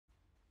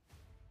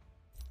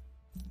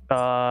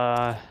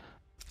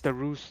The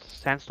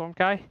Roost Sandstorm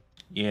guy?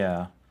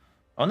 Yeah.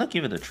 I wanna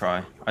give it a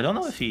try. I don't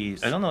know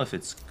if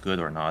it's good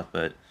or not,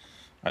 but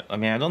I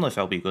mean I don't know if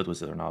I'll be good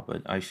with it or not,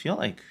 but I feel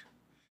like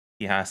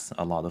he has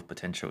a lot of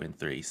potential in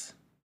threes.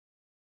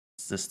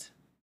 It's just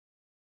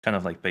kind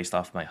of like based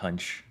off my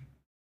hunch.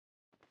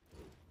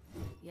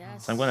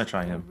 Yes, So I'm gonna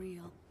try him.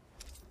 real.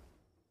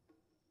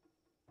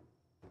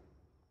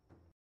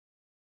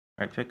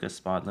 Alright, pick a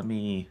spot. Let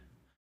me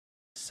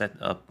set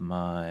up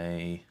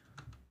my...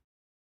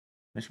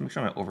 Make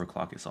sure my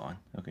overclock is on.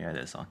 Okay, yeah, it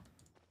is on.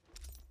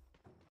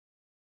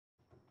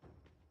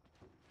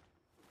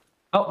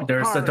 Oh,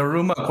 there's the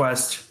Daruma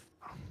quest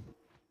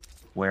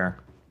Where?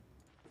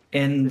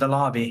 in the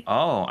lobby.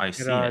 Oh, I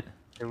see it.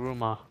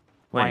 Daruma.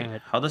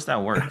 Wait, how does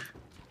that work?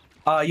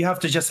 You have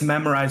to just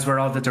memorize where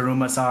all the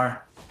Darumas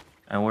are.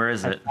 And where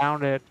is it?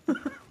 Found it.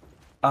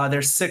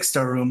 There's 6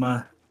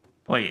 Daruma.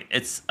 Wait,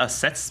 it's a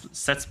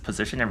sets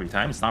position every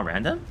time? It's not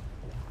random?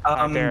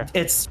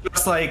 It's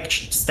just like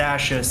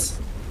stashes.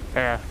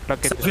 Yeah,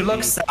 look So at if you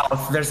look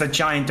south, there's a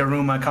giant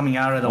Daruma coming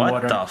out of the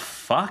water. What the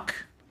fuck?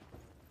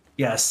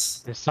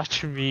 Yes. It's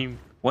such a meme.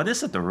 What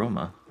is a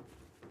Daruma?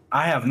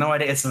 I have no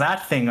idea. It's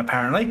that thing,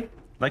 apparently.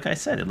 Like I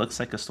said, it looks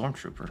like a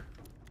stormtrooper.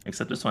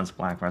 Except this one's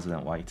black rather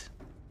than white.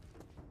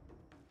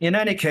 In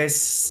any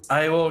case,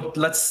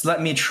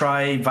 let me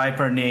try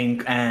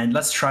Viperning, and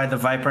let's try the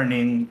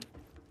Viperning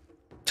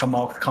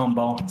Tomahawk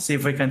combo. See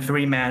if we can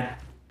 3-man.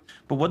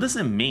 But what does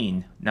it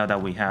mean now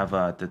that we have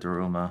the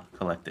Daruma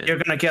collected? You're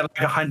gonna get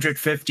like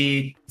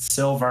 150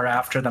 silver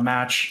after the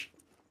match,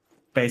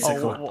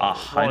 basically.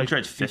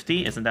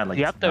 150? Isn't that like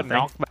you have to nothing?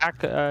 knock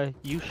back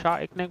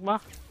U-Shot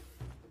Enigma?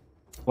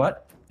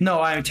 What?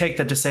 No, I take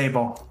the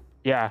disable.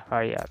 Yeah,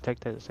 yeah, take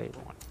the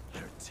disable one.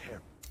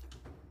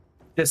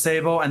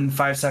 Disable and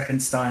 5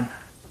 seconds stun.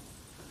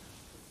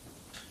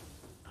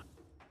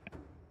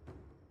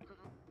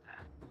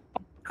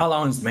 How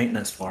long is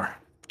maintenance for?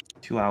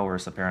 2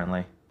 hours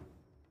apparently.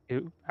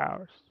 2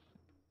 hours.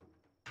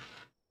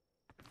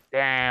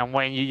 Damn,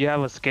 when you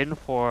have a skin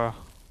for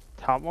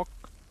Tomahawk?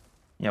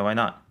 Yeah, why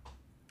not?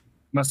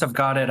 Must have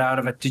got it out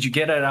of it. Did you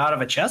get it out of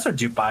a chest or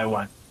did you buy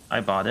one?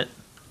 I bought it.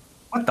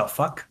 What the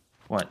fuck?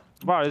 What?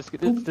 Bro,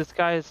 this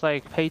guy is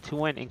like pay to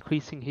win,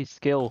 increasing his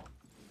skill.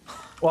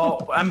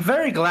 Well, I'm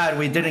very glad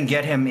we didn't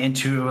get him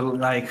into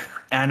like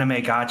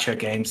anime gacha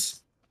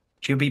games.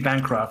 He'll be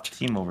bankrupt.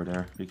 Team over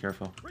there, be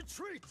careful.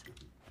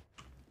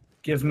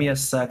 Give me a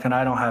second,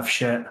 I don't have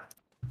shit.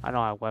 I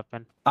don't have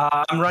weapon.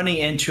 I'm running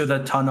into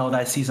the tunnel.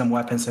 I see some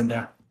weapons in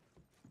there.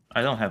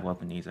 I don't have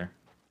weapon either.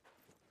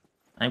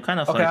 I'm kind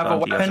of Okay, like I have a on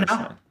the weapon other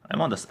now?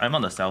 side. I'm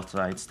on the south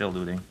side, still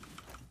looting.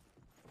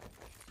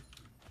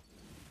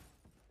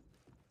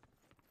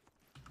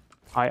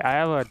 I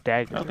have a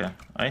dagger. Okay,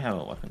 I have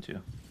a weapon too.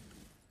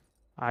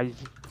 I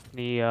just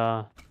need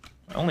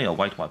Only a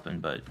white weapon,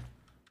 but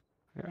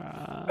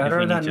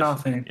Better than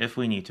nothing. if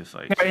we need to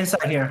fight. Here,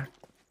 inside here.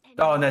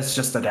 Oh, that's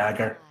just a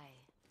dagger.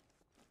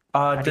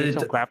 I need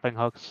some grappling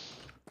hooks.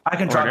 I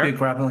can Over drop there? you a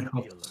grappling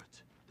hook.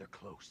 They're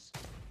close.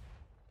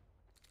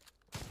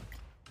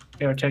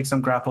 Here, take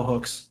some grapple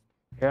hooks.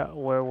 Yeah,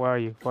 where are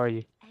you? Where are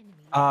you?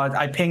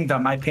 I pinged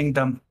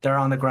them. They're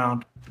on the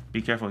ground.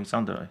 Be careful, he's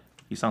on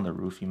the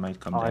roof, he might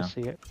come Oh, down. I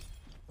see it.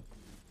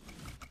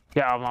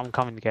 Yeah, I'm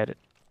coming to get it.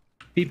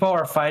 People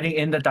are fighting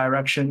in the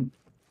direction.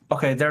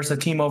 Okay, there's a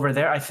team over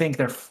there. I think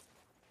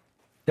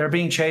they're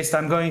being chased.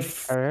 I'm going.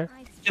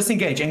 Just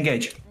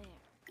engage.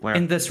 Where?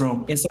 In this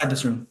room, inside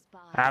this room.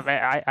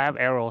 I have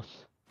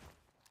arrows.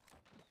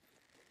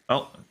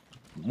 Oh,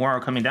 more are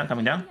coming down.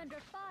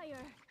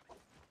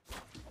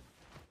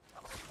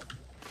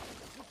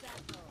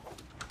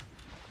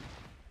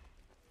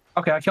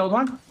 Okay, I killed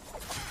one.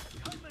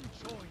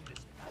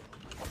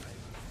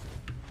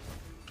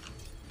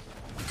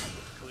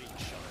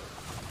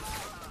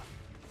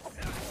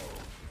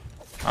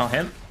 Oh,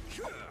 him?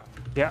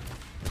 Yeah.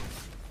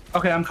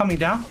 Okay, I'm coming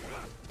down.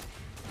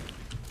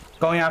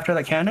 Going after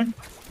the cannon.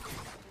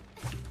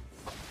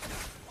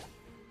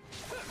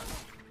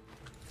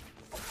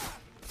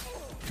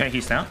 Okay,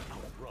 he's down.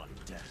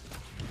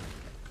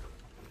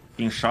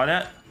 Being shot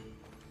at.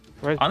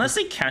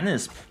 Honestly, cannon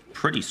is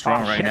pretty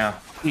strong right now.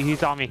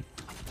 He's on me.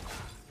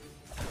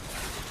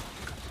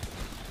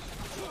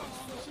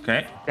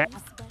 Okay.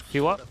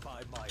 You what?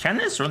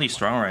 Cannon is really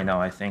strong right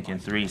now, I think, in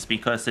threes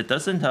because it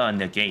doesn't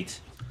negate.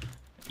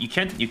 You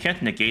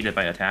can't negate it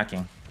by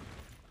attacking.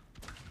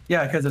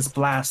 Yeah, because it's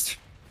blast.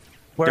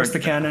 Where's the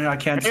cannon? I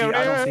can't see.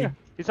 I don't see.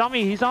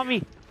 He's on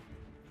me.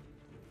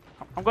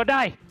 I'm gonna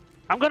die.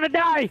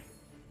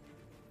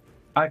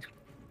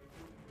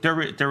 They're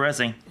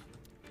rezzing.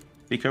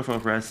 Be careful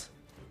of res.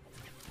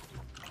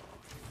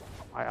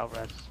 I'll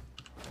res.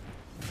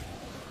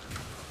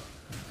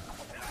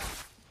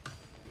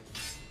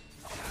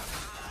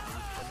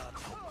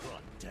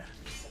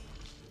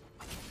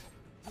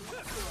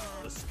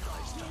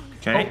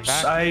 Okay.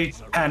 Oops, I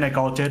panic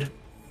ulted.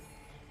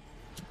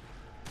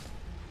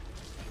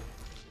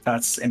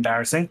 That's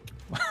embarrassing.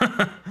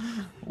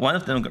 One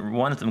of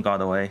them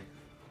got away.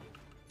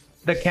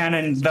 The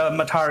cannon, the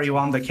Matari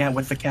on the can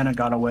with the cannon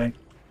got away.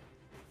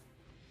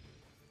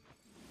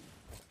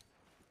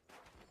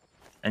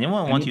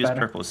 Anyone want to use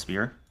better? purple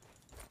spear?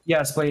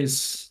 Yes,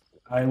 please.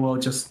 I will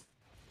just.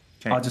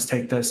 Okay. I'll just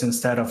take this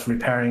instead of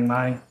repairing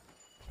mine.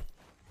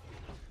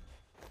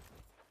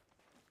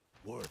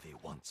 Worthy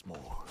once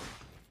more.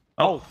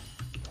 Oh.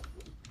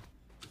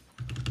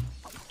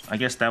 I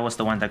guess that was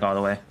the one that got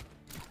away.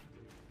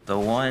 The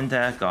one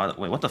that got...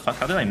 Wait, what the fuck?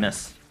 How did I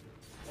miss?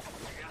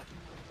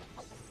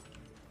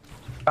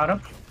 Got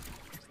him.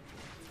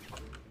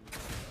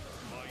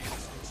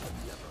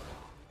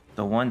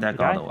 The one that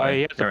got Oh, away.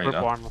 he has the There we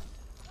purple go. armor.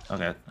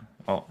 Okay.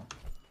 Oh.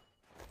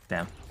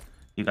 Damn.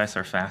 You guys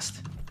are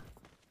fast.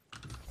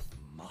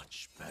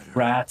 Much better.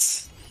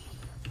 Rats.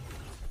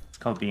 It's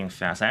called being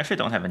fast. I actually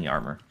don't have any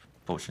armor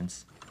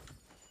potions.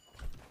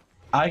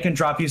 I can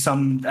drop you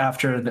some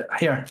after the.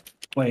 Here.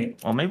 Wait.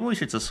 Well, maybe we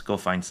should just go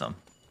find some.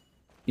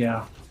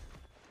 Yeah.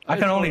 I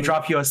can only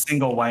drop you a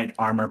single white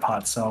armor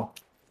pot, so.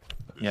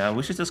 Yeah,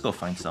 we should just go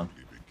find some.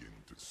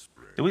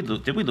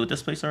 Did we loot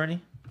this place already?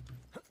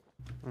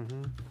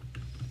 Mm-hmm.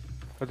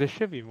 But there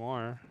should be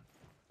more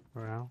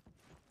around.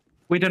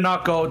 We did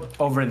not go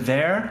over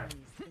there.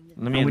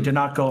 Let me And we did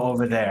not go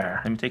over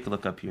there. let me take a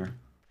look up here.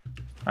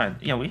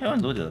 Yeah, we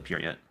haven't looted up here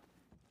yet.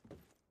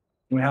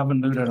 We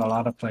haven't looted a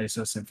lot of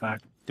places, in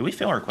fact. Did we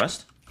fail our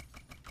quest?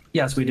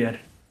 Yes, we did.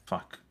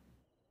 Fuck.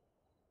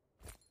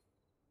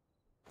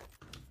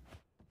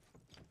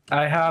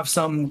 I have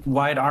some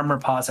white armor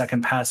pots I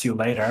can pass you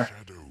later.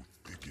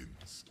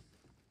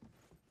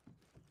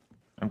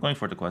 I'm going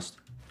for the quest.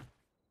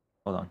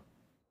 Hold on.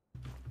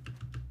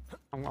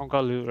 I'm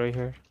gonna loot right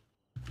here.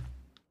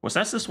 Was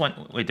that this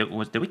one? Wait, did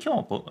we kill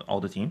all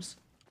the teams?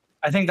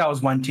 I think that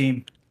was one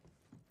team.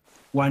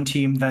 One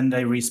team, then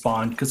they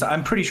respawned, because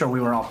I'm pretty sure we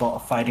were all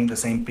fighting the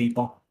same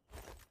people.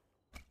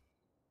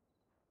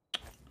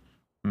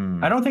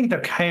 I don't think the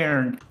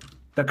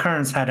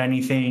Cairns had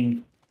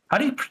anything. How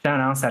do you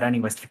pronounce that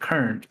anyways? The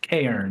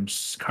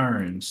Cairns.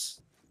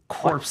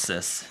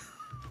 Corpses.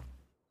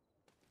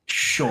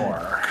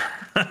 Sure.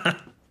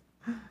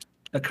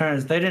 The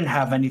Cairns, they didn't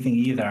have anything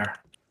either.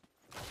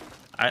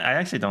 I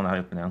actually don't know how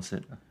to pronounce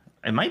it.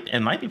 It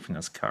might be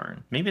pronounced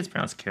Karen. Maybe it's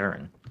pronounced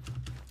Karen.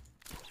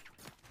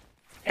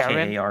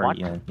 Karen?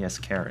 K-A-R-E-N. Yes,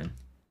 Karen.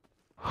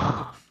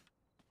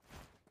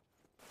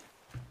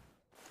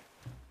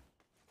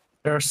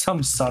 There's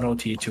some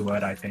subtlety to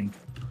it, I think.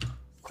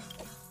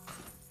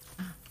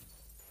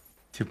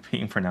 To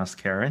being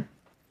pronounced Karen?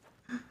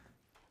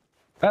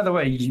 By the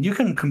way, you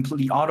can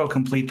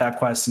auto-complete that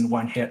quest in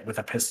one hit with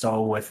a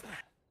pistol with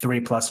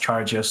 3+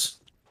 charges.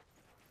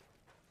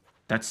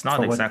 That's not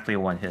For what? exactly a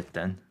one hit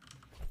then.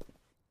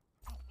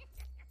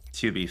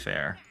 To be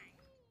fair.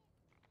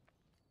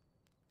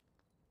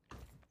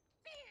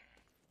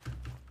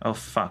 Oh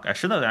fuck, I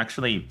should have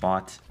actually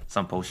bought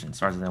some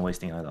potions rather than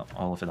wasting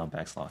all of it on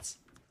back slots.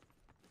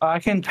 I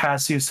can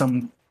pass you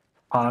some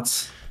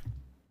pots.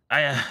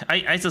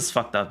 I just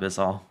fucked up is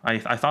all. I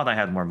thought I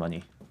had more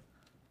money.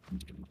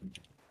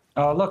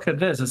 Oh, look at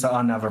this. It's a,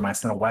 oh, never mind.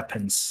 It's not a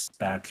weapons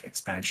back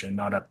expansion,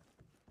 not a...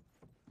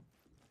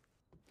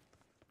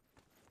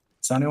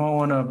 Does anyone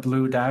want a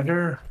blue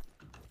dagger?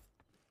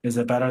 Is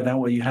it better than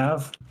what you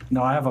have?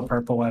 No, I have a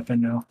purple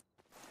weapon now.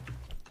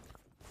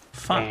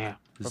 Fuck. Damn.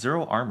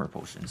 0 armor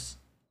potions.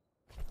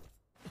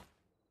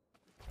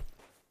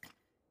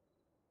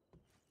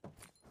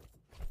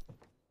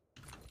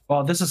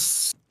 Well, this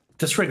is...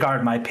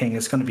 Disregard my ping.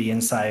 It's going to be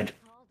inside.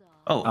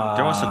 Oh,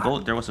 there was a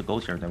gold. There was a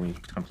gold here that we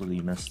completely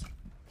missed.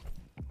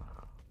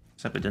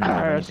 Except it didn't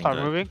have anything Start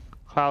good. moving.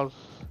 Clouds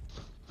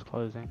is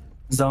closing.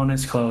 Zone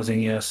is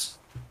closing, yes.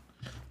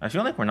 I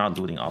feel like we're not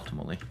looting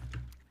optimally.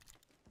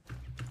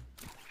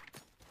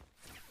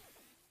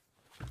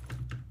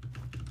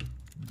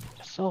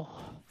 So,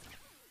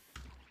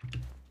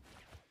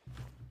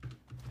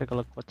 take a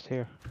look what's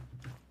here.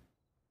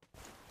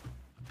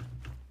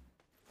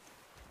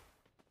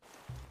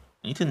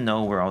 You need to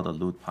know where all the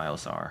loot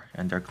piles are,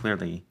 and they're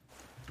clearly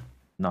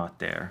not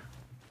there.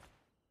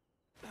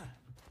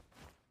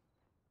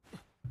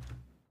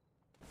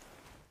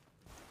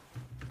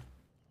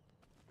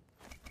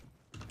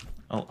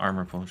 Oh,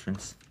 armor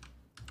potions.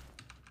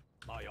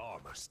 My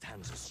armor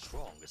stands as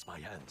strong as my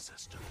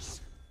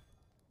ancestors.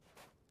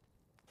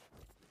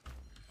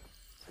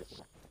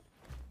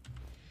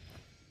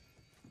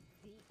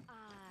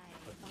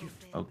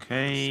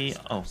 Okay.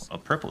 Oh, a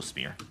purple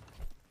spear. I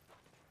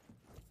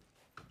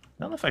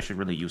don't know if I should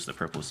really use the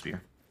purple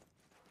spear.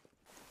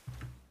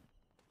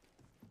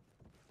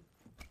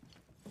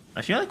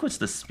 I feel like with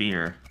the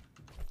spear...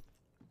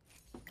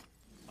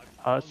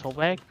 Soul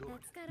bag?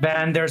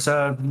 Ben, there's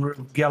a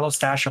yellow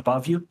stash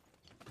above you.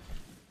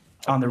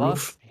 On the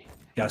roof.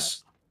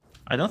 Yes.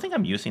 I don't think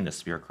I'm using the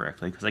spear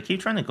correctly, because I keep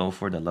trying to go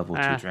for the level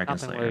 2 Dragon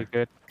Nothing Slayer. really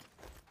good.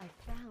 I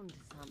found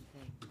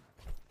something.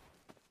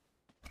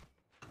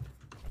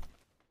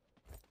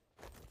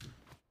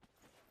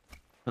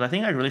 But I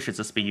think I really should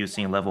just be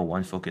using level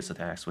 1 focus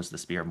attacks with the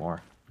spear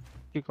more.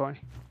 Keep going.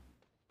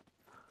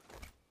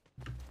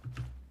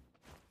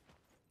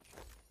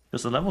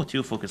 Because the level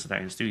 2 focus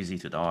attack is too easy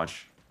to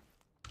dodge.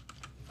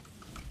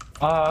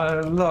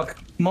 Look,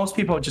 most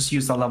people just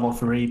use the level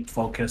 3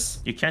 focus.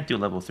 You can't do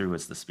level 3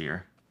 with the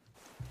spear.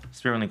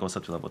 Spear only goes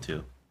up to level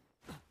 2.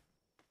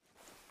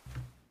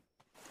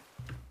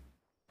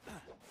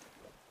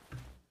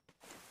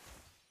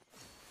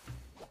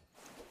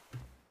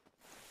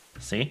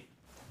 See?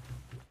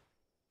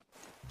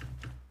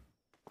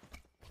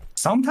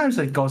 Sometimes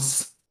it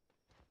goes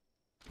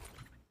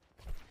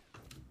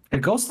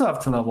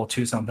up to level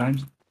 2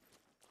 sometimes.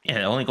 Yeah,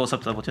 it only goes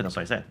up to level 2, that's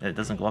what I said. It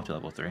doesn't go up to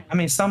level 3. I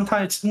mean,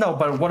 sometimes, no,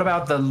 but what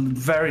about the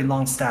very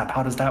long stab?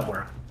 How does that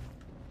work?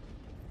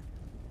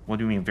 What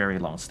do you mean very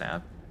long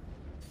stab?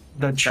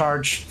 The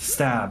charge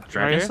stab.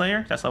 Dragon here?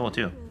 Slayer? That's level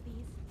 2.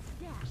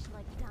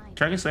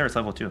 Dragon Slayer is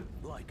level 2.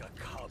 Like a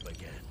cub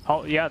again.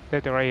 Oh yeah,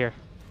 they're right here.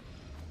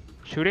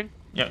 Shooting?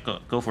 Yeah,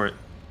 go for it.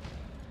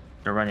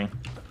 They're running.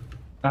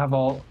 I have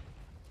all.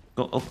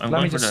 Go. Oh, I'm Let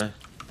going me for just- the.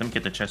 Let me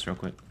get the chest real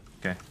quick.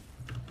 Okay.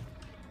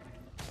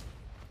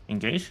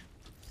 Engage?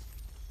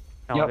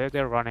 No, Yep.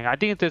 they're running. I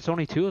think there's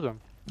only 2 of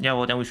them. Yeah,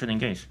 well then we should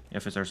engage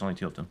if there's only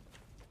 2 of them.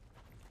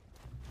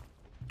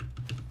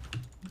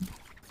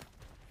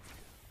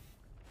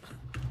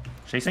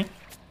 Chasing?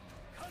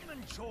 Come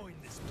and join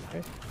this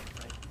Okay.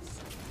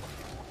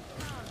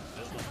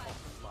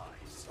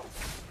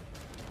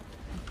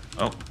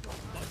 Oh.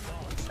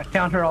 I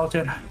counter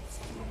alted.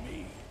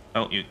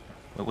 Oh, you.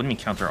 What do you mean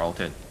counter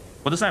alted?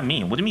 What does that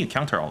mean? What do you mean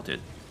counter alted?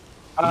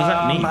 What does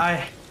that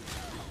mean?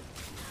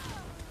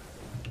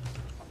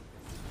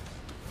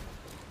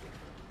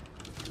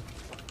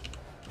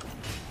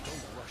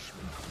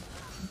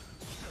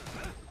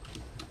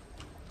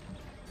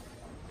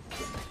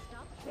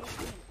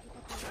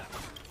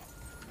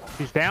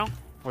 He's down?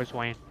 Where's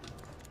Wayne?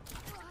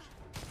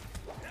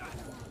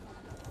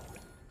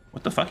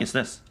 What the fuck is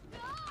this?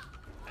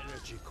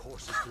 energy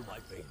courses through my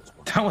veins.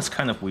 That was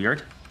kind of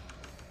weird.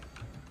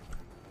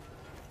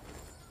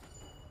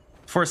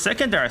 For a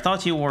second there, I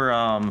thought you were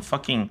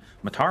fucking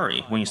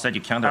Matari when you said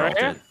you counter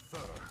Alright, alted.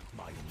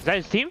 Is that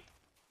his team?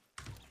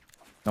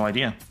 No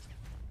idea.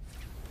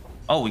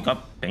 Oh, we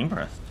got Bane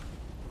Breath.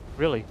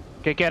 Really?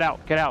 Okay, get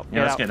out, get out,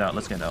 Yeah, let's get out.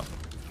 Let's get out.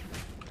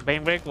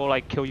 Bane Break will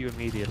like kill you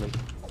immediately.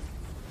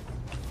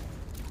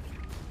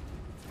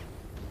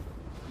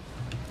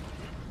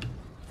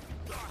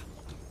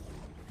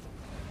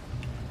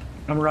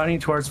 I'm running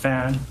towards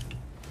Van.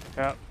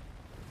 Yeah.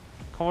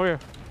 Come over here.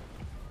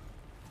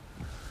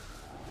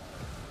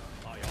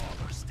 My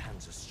armor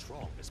stands as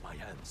strong as my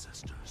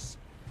ancestors.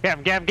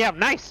 Get him,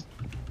 nice!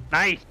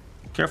 Nice!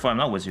 Careful, I'm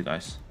not with you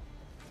guys.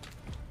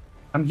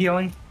 I'm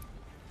healing.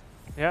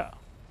 Yeah.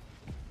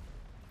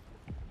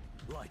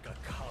 Like a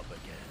cub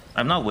again.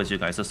 I'm not with you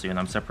guys this year, and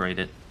I'm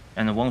separated.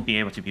 And I won't be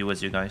able to be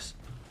with you guys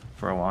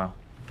for a while.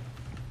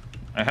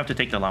 I have to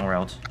take the long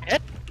route.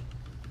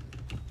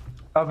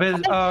 Go.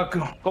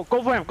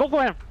 Go for him, go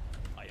for him!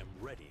 I am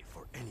ready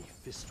for any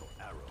fist or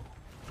arrow.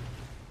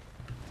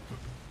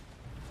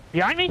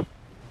 Behind me?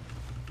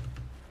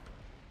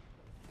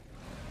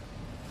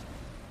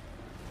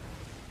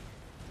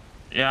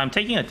 Yeah, I'm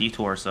taking a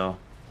detour, so...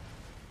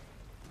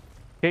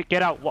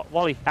 Get out,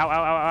 Wally.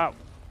 Out.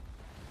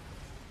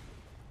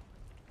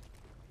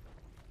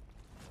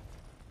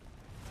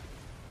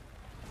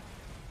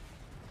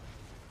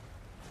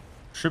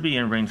 Should be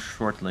in range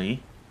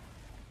shortly.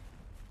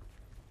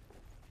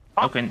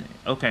 Oh.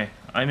 Okay.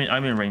 I'm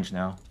in range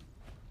now.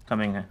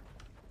 Coming.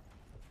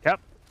 Yep.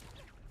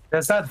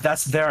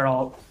 That's their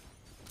ult.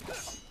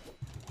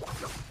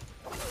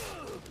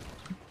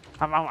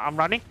 I'm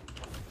running.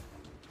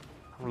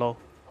 I'm low.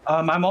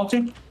 I'm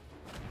ulting.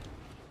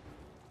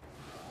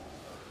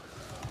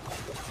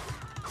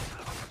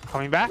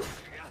 Coming back.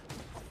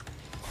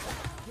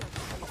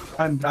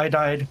 I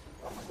died.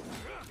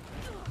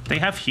 They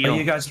have But heal.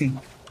 you guys can.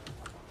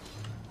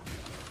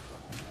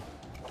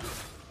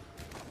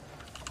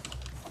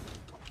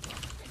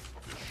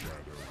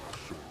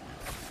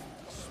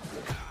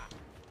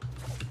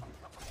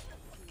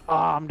 Oh,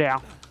 I'm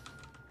down.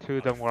 2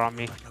 of them were on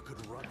me. I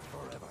could run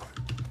forever.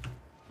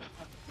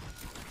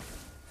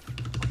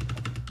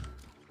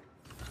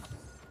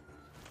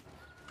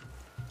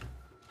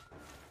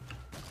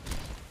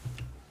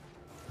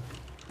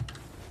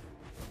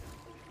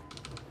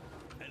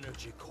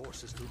 Energy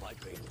courses through my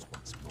veins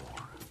once more.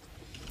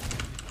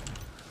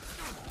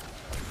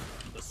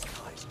 The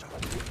skies turn.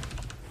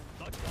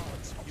 The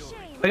gods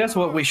fury. I guess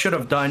what we should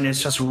have done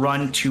is just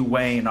run to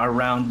Wayne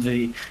around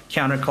the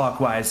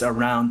counterclockwise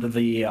around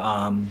the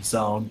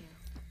zone.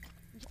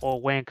 Or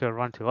Wayne could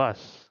run to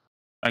us.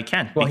 I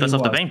can Well, because he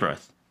of the was. Bane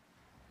Breath.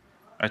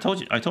 I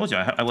told you.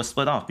 I was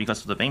split off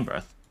because of the Bane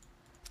Breath.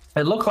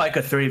 It looked like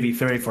a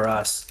 3v3 for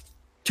us.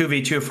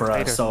 2v2 for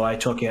Later. us, so I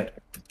took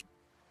it.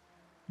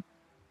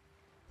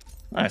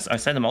 I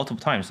said it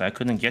multiple times. I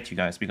couldn't get you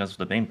guys because of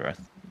the Bane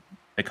Breath.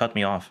 They cut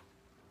me off.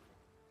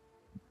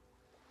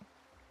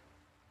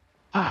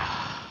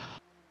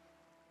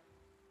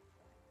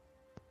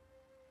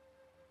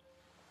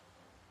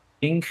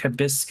 Ink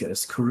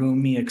Hibiscus,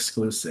 Kurumi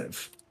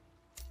exclusive.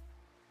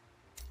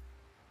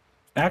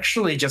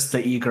 Actually, just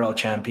the e-girl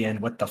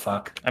champion. What the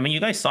fuck? I mean, you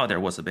guys saw there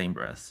was a Bane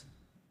Breath.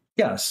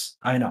 Yes,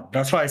 I know.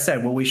 That's why I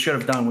said what we should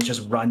have done was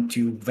just run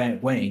to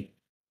Wayne.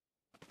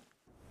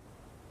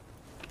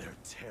 Their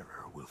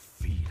terror will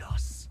feed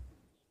us.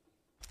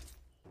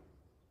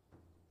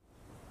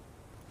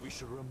 We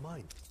should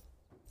remind.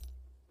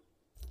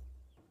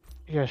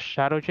 You're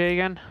Shadow J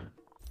again?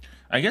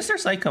 I guess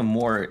there's like a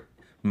more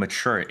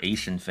mature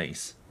Asian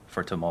face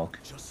for Tomok.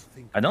 Just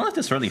think. I don't know if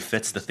this really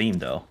fits the theme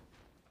though.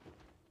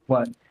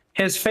 What?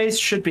 His face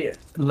should be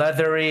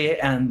leathery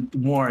and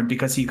warm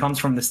because he comes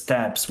from the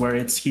steppes where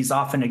he's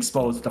often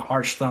exposed to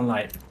harsh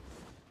sunlight.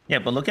 Yeah,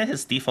 but look at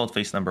his default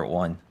face number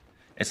 1.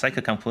 It's like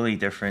a completely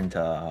different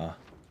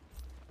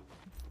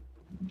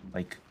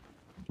like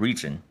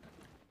region.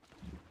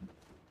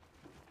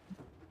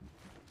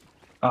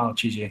 Oh,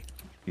 GG.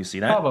 You see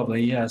that?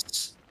 Probably,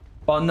 yes.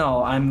 Well,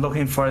 no, I'm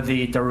looking for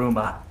the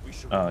Daruma. We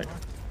should. Oh.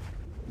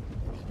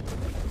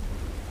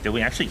 Did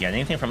we actually get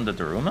anything from the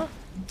Daruma?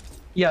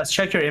 Yes,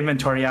 check your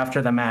inventory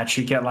after the match.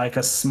 You get like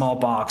a small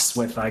box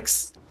with like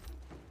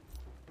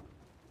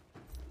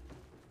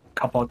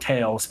couple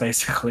tails,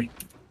 basically.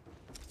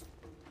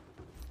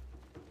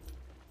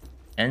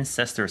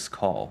 Ancestor's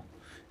Call.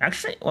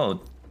 Actually,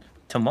 well,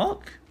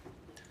 Tomok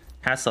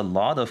has a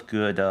lot of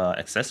good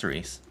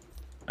accessories.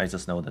 I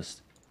just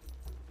noticed.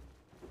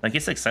 Like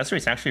his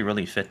accessories actually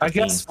really fit the I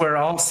guess theme. we're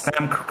all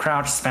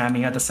crouch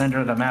spamming at the center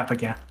of the map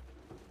again.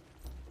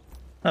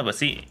 No, but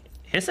see,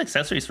 his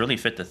accessories really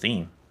fit the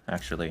theme,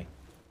 actually.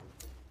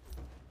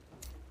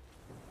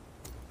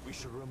 We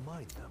should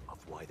remind them of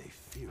why they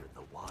fear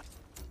the wild.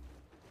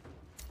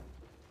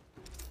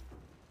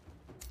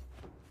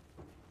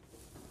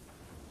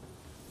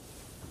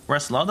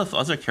 Whereas a lot of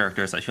other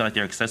characters, I feel like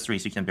their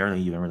accessories, you can barely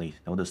even really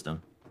notice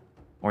them.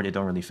 Or they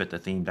don't really fit the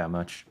theme that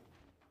much.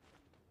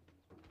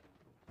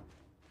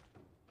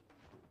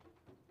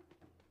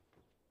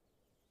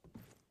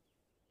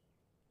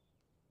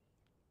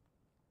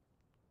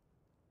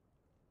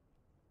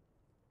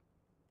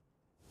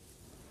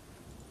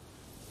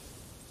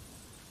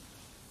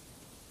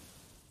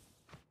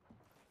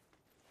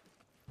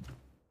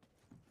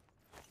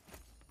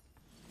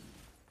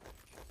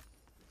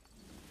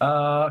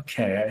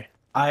 Okay.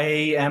 I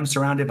am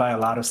surrounded by a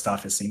lot of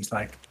stuff, it seems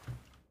like.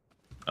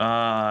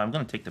 I'm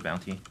gonna take the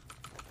bounty.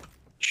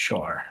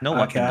 Sure. No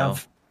weapon, though.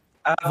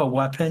 I have a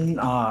weapon.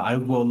 I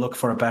will look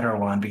for a better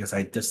one because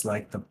I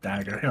dislike the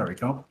dagger. Here we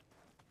go.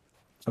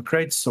 So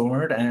great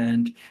sword,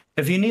 and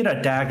if you need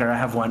a dagger, I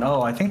have one.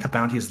 Oh, I think the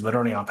bounty is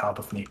literally on top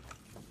of me.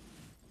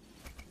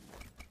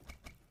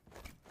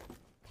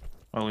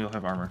 Oh, we all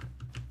have armor.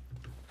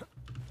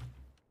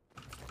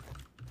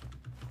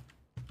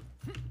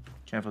 Can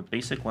I have a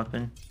basic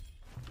weapon?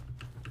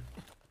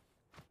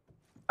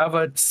 I have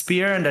a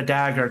spear and a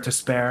dagger to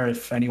spare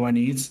if anyone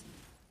needs.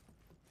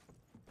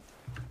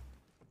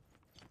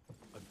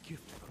 A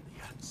gift from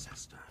the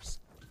ancestors.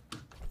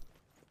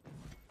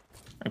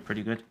 I'm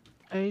pretty good.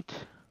 8.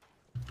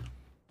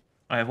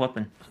 I have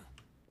weapon.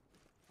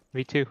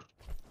 Me too.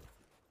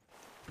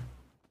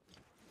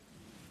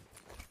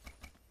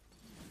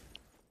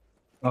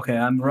 Okay,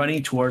 I'm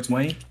running towards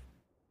Wayne.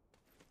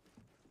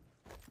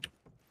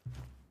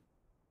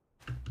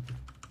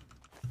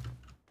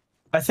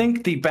 I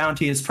think the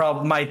bounty is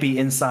might be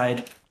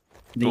inside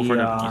the. Go for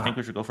the, you think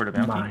we should go for the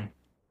bounty? mine.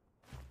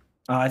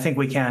 I think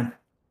we can.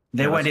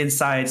 They Yeah, went let's-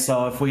 inside,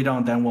 so if we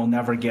don't, then we'll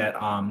never get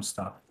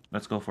stuff.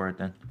 Let's go for it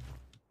then.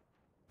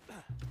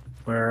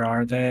 Where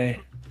are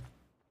they?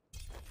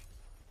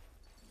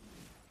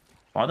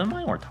 Bottom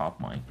mine or top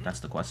mine? That's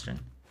the question.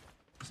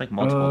 It's like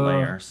multiple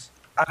layers.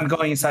 I'm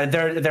going inside.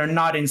 They're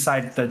not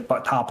inside the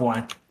top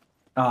one.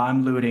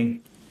 I'm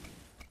looting.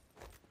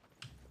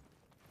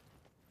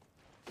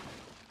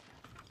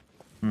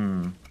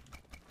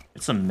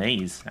 It's a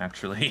maze,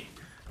 actually.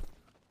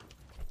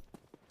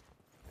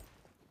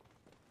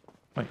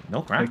 Wait,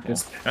 no grapple.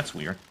 this. That's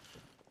weird.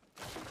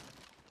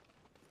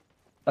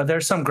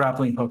 There's some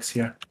grappling hooks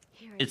here.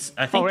 Here It's, is.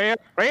 I think... Oh, right here!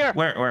 Right here!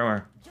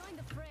 Where? Join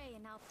the fray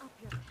and I'll up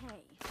your pay.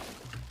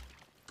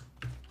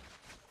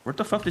 Where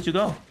the fuck did you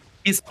go?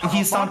 He's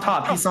on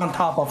top. He's on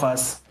top of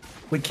us.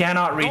 We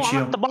cannot Oh, reach I'm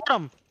you. at the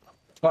bottom!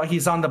 Oh,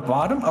 he's on the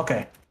bottom?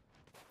 Okay.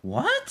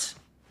 What?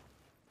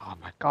 Oh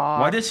my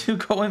god. Why did you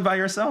go in by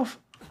yourself?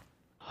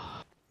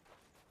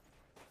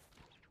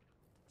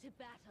 To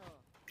battle.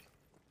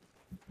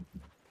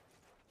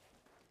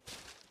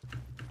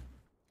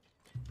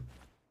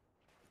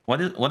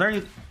 What are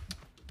you...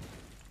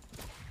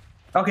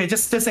 Okay,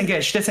 just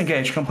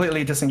disengage,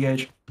 completely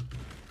disengage.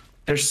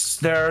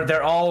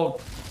 They're all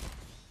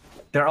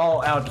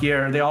out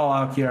here. They all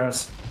out here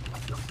us.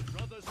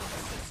 Brothers and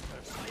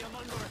sisters, I am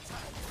under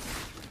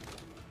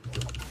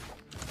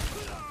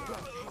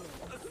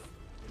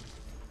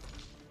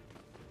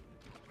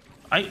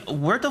attack.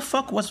 Where the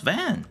fuck was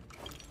Van?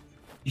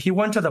 He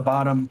went to the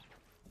bottom.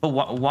 But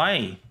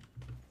why?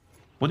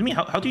 What do you mean?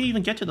 How do you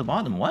even get to the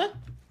bottom? What?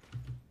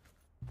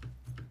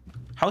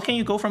 How can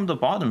you go from the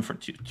bottom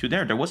to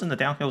there? There wasn't a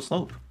downhill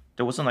slope.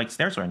 There wasn't like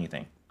stairs or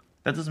anything.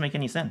 That doesn't make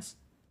any sense.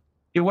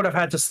 He would have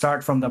had to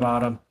start from the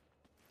bottom.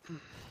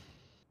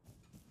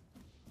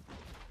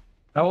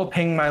 I will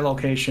ping my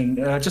location.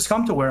 Just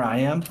come to where I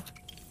am.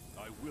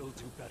 I will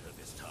do better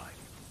this time.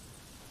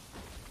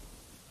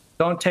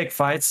 Don't take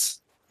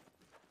fights.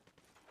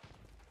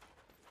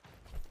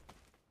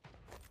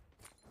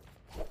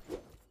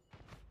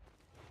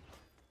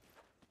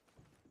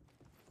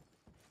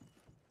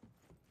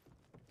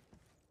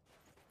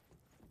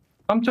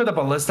 Come to the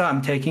ballista.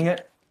 I'm taking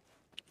it.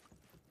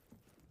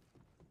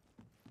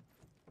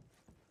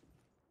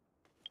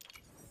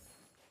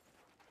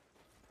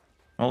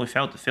 Oh, we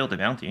failed the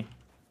bounty.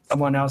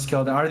 Someone else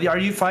killed it. Are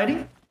you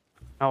fighting?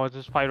 No, it's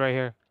just fight right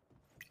here.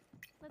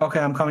 Okay,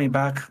 I'm coming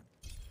back.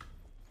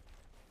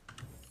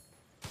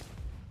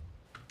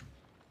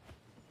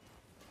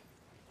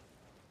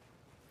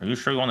 Are you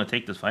sure you want to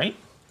take this fight?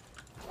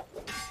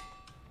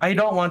 I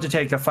don't want to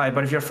take the fight,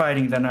 but if you're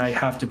fighting, then I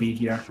have to be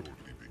here.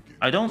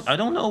 I don't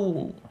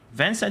know.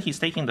 Van said he's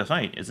taking the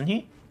fight, isn't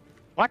he?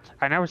 What?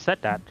 I never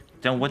said that.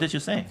 Then what did you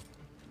say?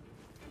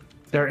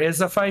 There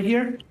is a fight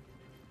here.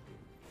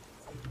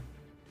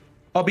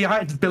 Oh,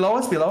 below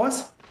us, below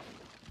us.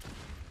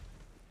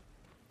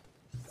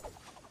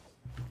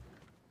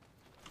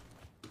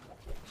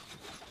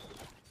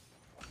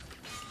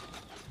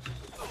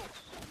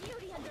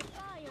 Beauty under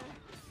fire.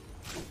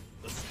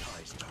 The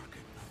skies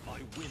darken. My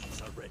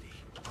winds are ready.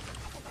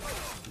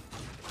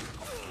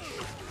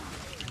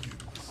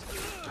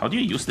 How do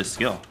you use this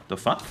skill? The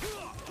fuck?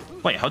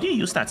 Wait, how do you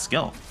use that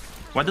skill?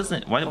 Why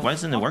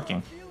isn't it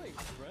working?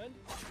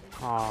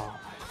 Oh,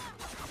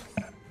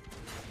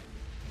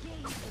 Gaze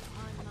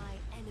upon my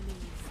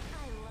enemies.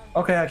 I love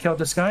Okay, I killed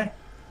this guy.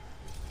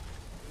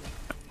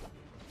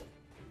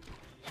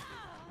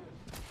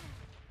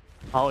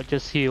 I'll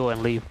just heal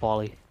and leave,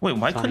 Wally. Wait,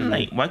 why It's on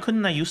couldn't you. why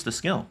couldn't I use the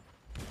skill?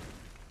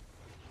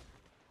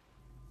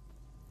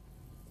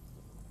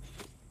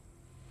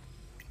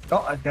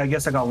 Oh, I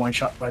guess I got one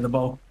shot by the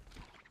bow.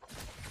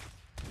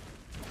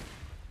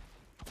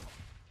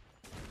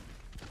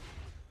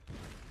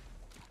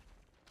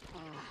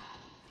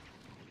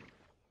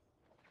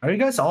 Are you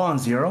guys all on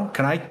zero?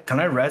 Can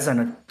I res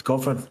and go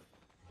for?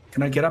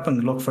 Can I get up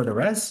and look for the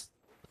res?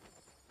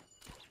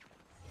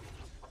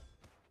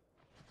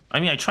 I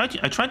mean, I tried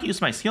to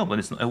use my skill, but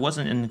it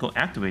wasn't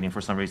activating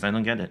for some reason. I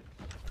don't get it.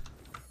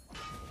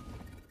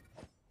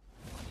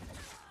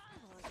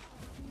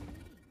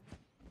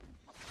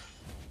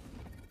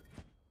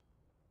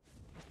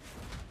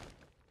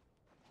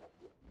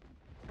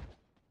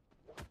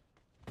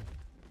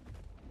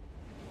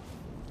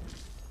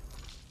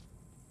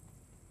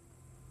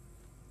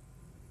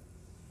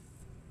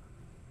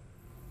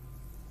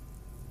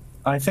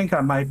 I think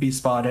I might be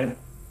spotted.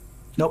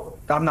 Nope,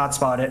 I'm not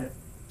spotted.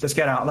 Just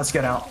get out. Let's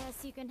get out.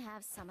 Guess you can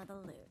have some of the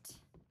loot.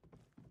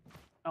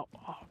 Oh,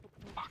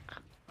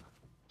 fuck.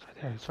 It's right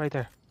there. It's right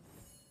there.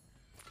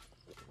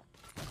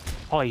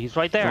 Oh, he's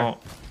right there. Well,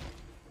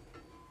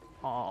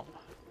 Oh.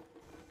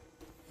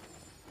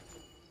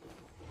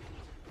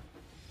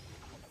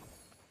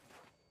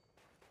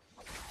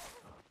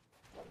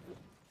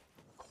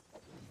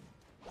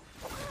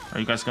 are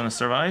you guys gonna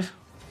survive?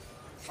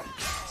 I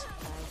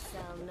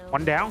sell no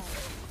One down.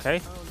 Okay. only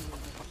the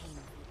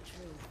painful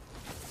truth.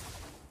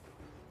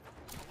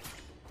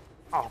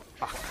 Oh,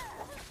 fuck.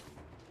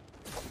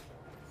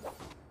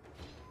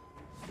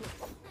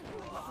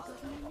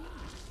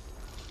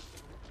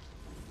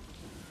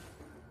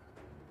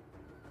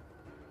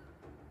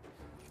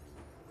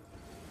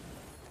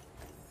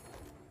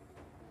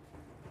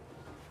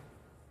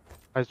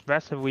 It's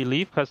best if we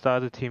leave because the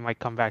other team might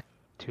come back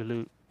to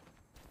loot.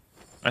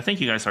 I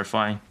think you guys are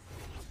fine.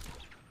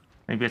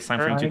 Maybe it's time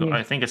for him to go.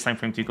 I think it's time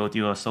for him to go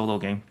do a solo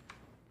game.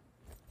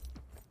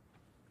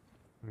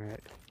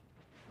 Alright.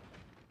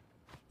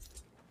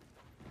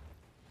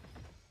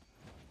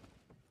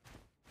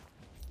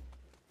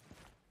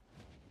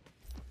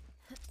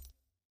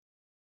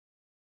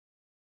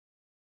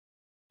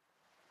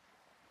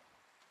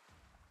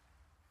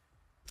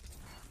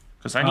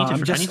 Because I need to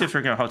I'm I need to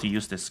figure out how to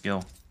use this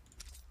skill.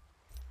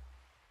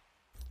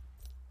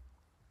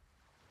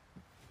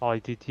 Ollie,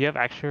 do you have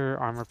extra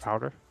armor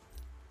powder?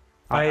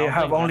 I don't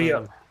have think none only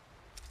of a. them-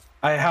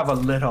 I have a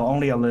little,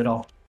 only a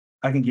little.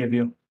 I can give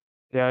you.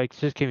 Yeah,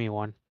 just give me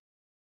one.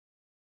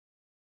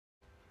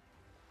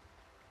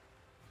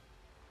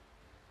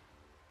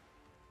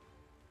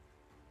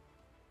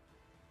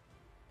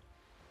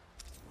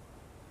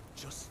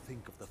 Just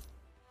think of the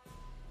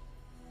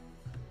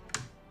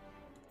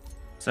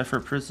Zephyr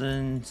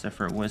Prison,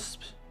 Zephyr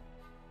Wisp.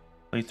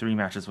 Play 3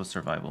 matches with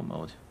survival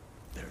mode.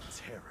 their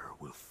terror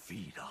will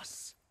feed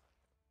us.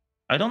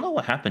 I don't know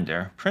what happened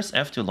there. Press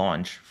F to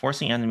launch,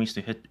 forcing enemies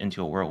to hit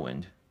into a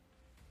whirlwind.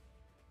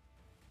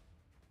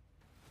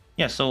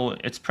 Yeah, so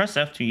it's press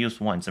F to use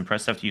once and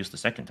press F to use the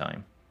second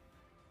time.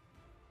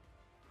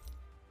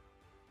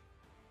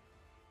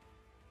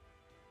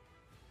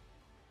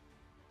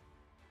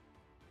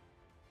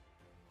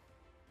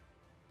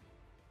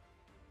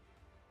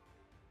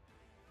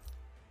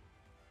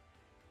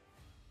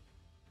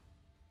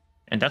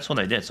 And that's what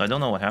I did, so I don't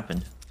know what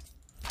happened.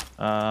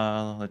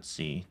 Let's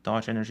see.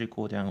 Dodge energy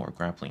cooldown or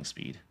grappling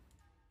speed.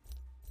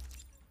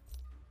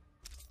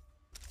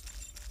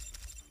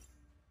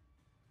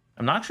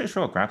 I'm not actually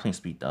sure what grappling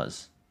speed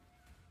does.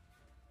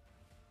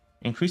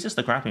 Increases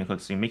the grappling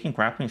quickly, making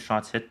grappling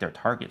shots hit their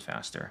target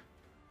faster.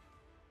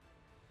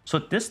 So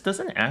this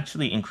doesn't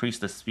actually increase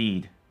the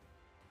speed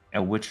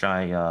at which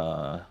I,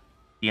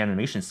 the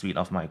animation speed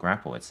of my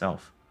grapple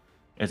itself.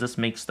 It just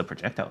makes the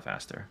projectile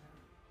faster.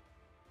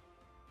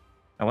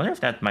 I wonder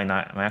if that might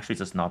actually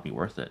just not be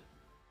worth it.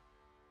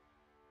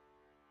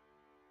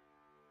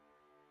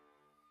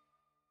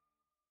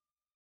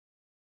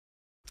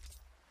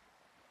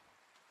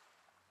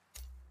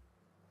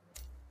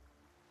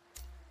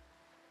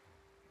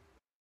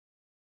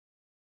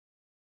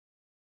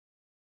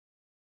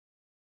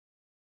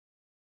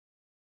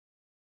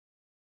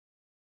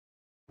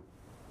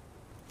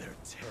 Their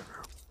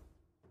terror.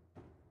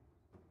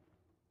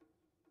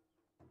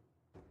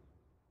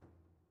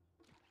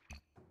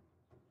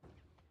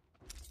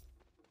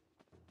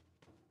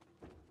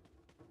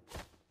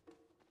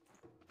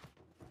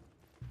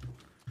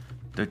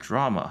 The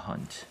drama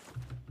hunt.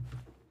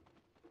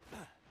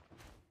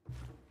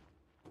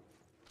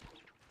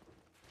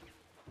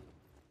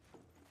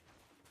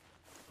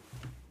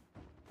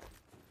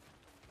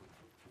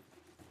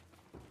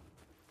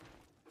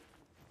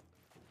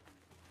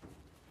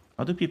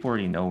 How do people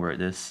already know where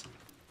it is?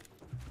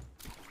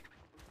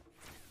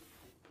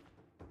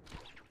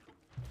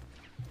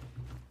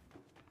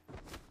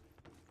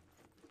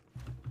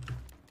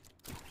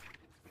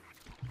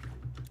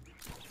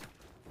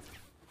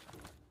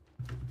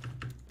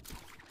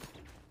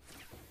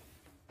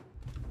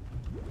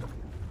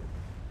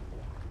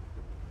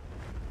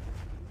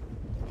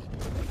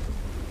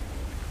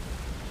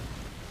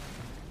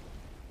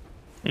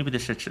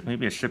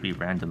 Maybe it should be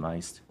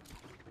randomized.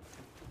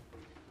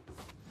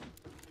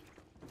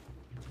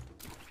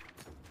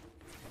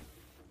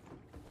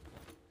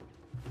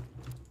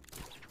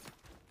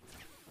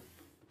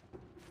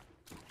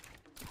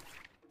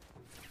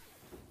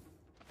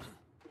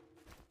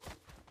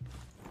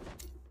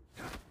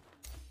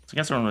 So I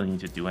guess I don't really need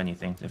to do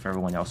anything if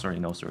everyone else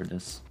already knows where it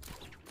is.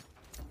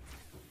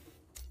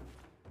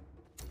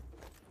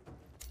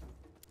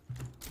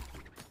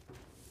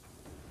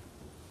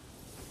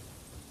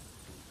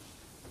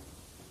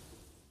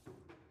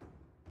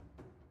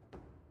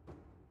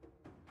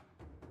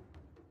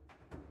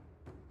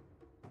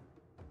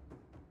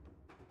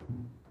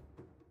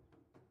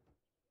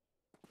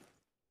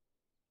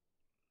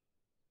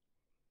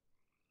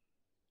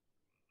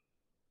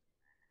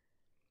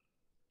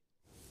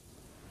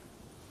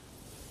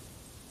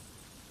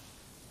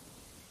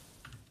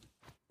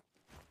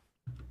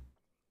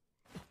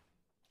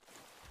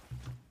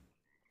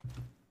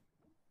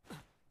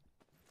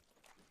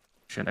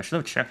 Shit, I should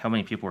have checked how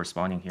many people were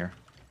spawning here.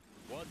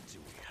 What do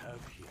we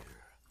have here?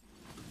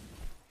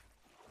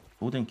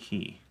 Golden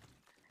key.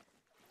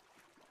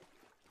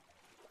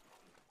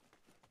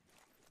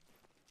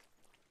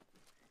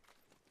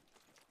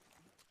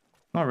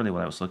 Not really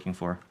what I was looking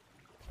for.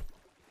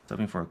 I was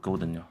looking for a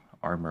golden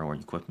armor or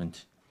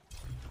equipment.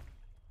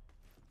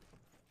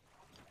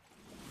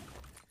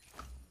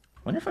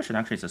 Wonder if I should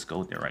actually just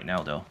go there right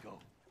now, though. Go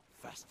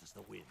fast as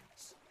the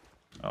winds.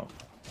 Oh.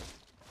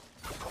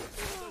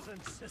 Brothers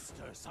and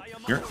sisters, I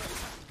am You're... under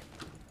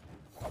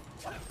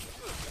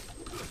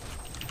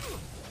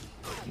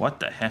What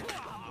the heck?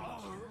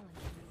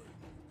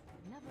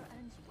 Never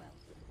ends well.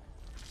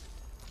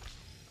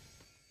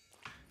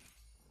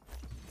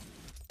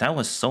 That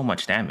was so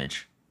much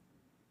damage.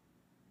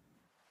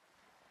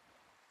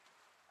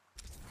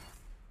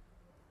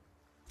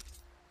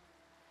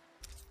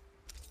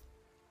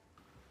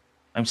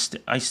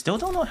 I still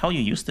don't know how you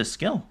use this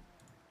skill.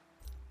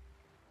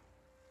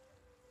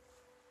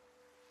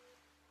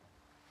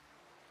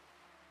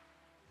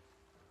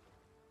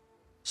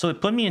 So it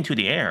put me into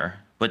the air,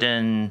 but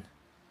then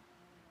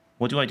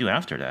what do I do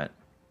after that?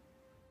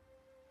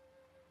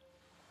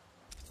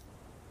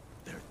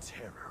 Their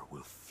terror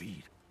will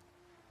feed.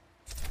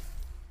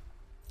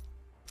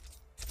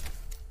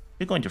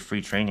 You're going to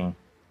free training.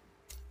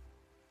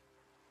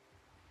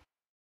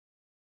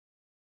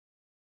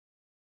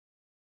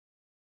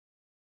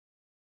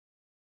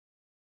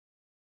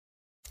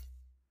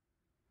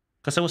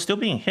 Because I was still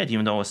being hit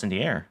even though I was in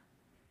the air.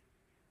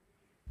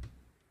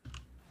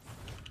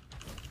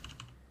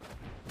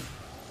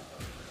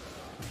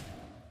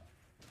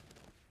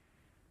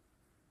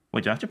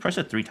 Wait, do I have to press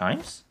it 3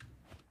 times?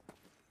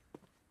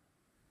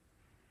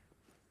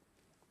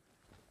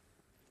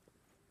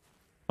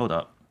 Hold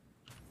up.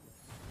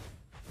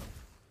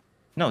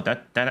 No,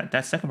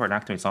 that second part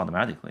activates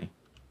automatically.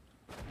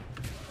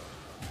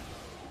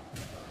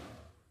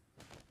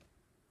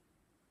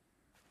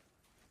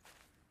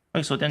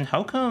 Okay, so then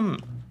how come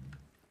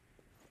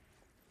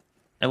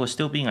I was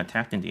still being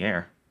attacked in the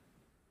air?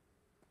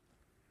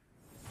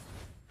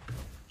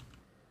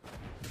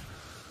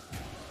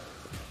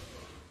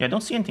 Yeah, I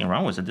don't see anything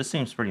wrong with it. This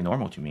seems pretty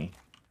normal to me.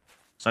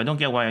 So I don't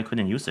get why I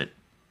couldn't use it.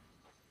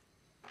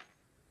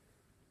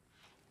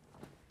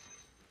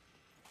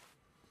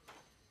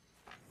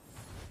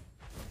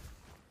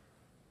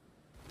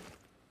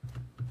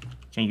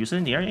 Can you use it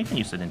in the air? Yeah, you can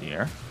use it in the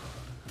air.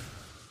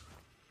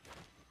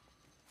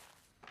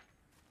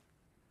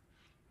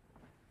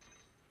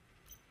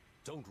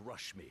 Don't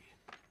rush me.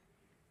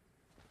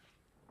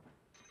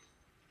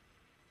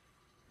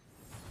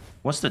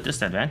 What's the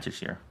disadvantage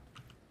here?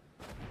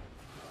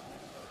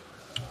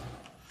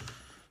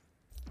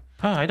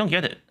 I don't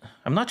get it.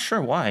 I'm not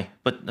sure why,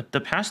 but the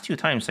past 2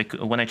 times, like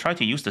when I try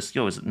to use the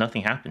skills,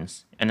 nothing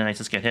happens, and then I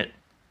just get hit.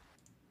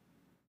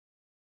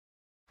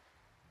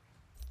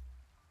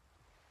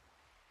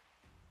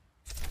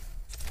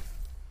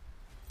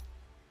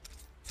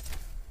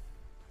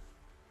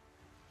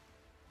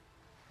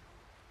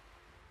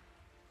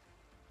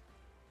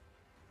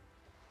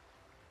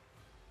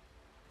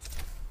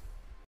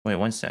 Wait,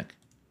 1 sec.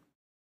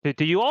 Did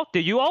you ult?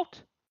 Did you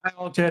ult? I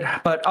ulted,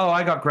 but oh,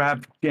 I got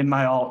grabbed in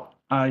my ult.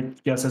 I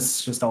guess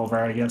it's just over,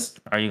 I guess.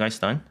 Are you guys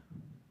done?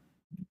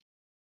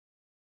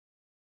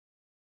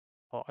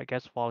 Oh, I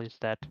guess Wally's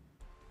dead.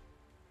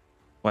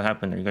 What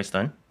happened? Are you guys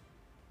done?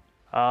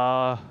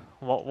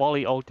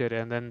 Wally ulted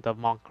and then the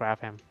monk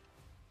grabbed him.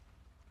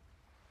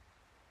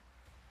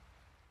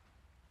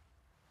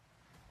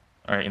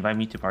 All right, invite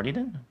me to party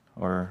then,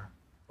 or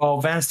Oh,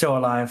 Van's still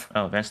alive.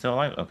 oh, Van's still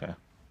alive. Okay.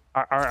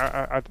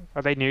 Are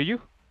they near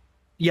you?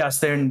 Yes,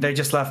 they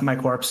just left my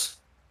corpse.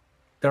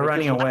 They're They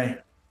running just away.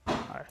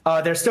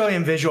 They're still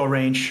in visual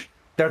range.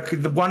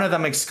 One of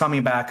them is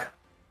coming back.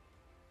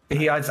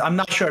 I'm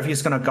not sure if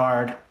he's gonna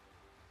guard.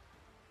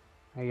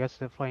 I guess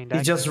they're playing that.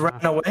 He just game, ran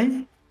huh?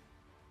 away.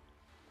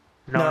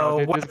 No,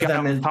 one this of guy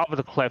them on is. top of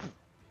the cliff.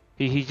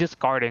 He's just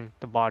guarding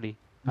the body.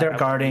 I They're wouldn't be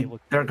guarding. able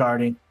to- They're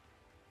guarding.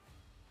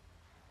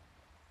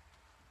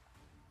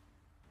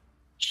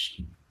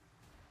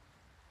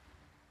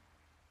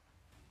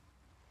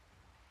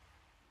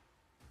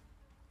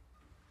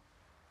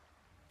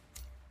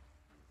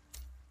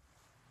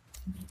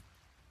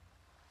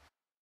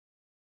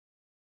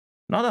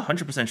 Not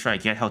 100% sure I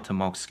get how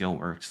Tamok's skill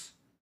works.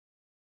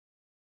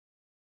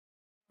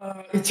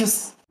 It's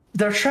just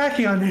their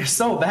tracking on me is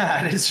so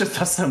bad. It just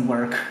doesn't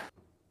work.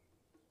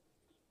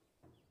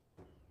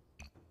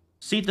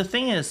 See, the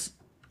thing is,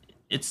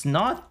 it's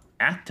not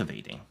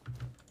activating.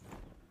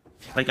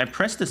 Like, I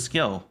press the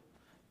skill,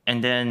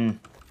 and then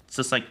it's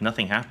just like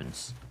nothing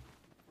happens.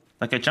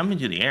 Like, I jump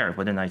into the air,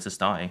 but then I just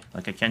die.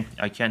 Like,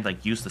 I can't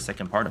like use the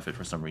second part of it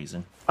for some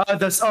reason.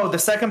 The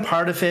second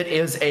part of it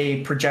is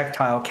a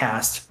projectile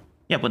cast.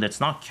 Yeah, but it's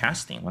not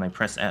casting when I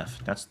press F.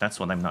 That's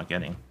what I'm not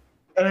getting.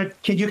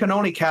 You can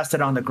only cast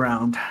it on the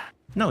ground.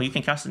 No, you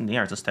can cast it in the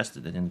air. I just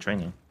tested it in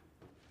training.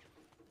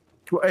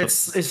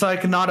 It's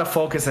like not a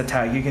focus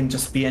attack. You can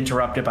just be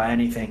interrupted by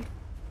anything.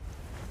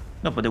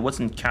 No, but it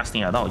wasn't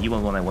casting at all,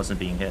 even when I wasn't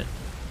being hit.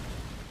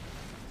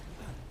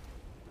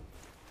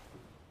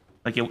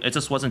 Like, it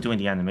just wasn't doing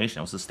the animation.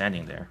 I was just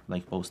standing there,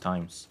 like, both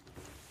times.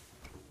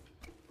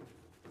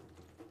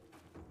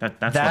 That's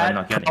what I'm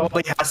not That getting.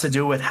 probably has to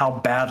do with how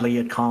badly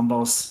it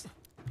combos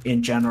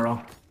in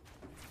general.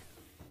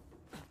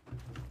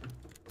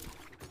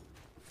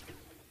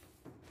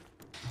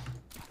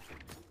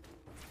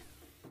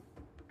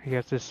 I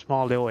guess this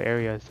small little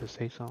area is to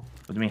say so. What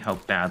do you mean, how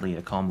badly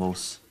it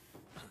combos?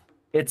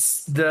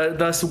 It's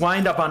the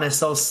wind up on it is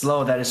so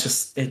slow that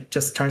it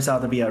just turns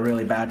out to be a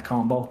really bad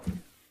combo.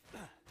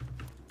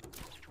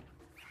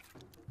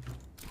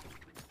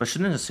 But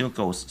shouldn't the still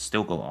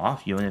go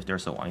off, even if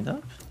there's a wind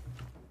up?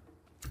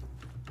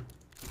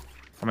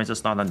 Or am I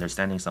just not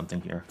understanding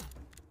something here?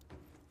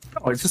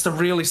 Oh, it's just a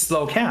really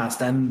slow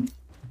cast, and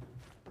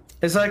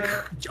it's like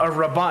a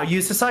Rabam.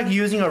 It's like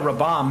using a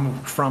Rabam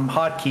from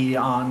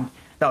hotkey on.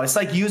 No, it's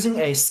like using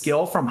a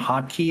skill from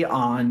hotkey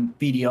on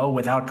BDO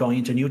without going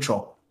into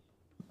neutral.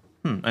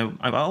 I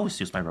always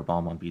use my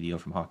Rabam on BDO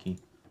from hockey.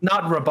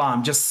 Not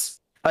Rabam, just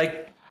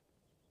like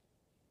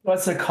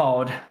what's it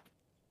called?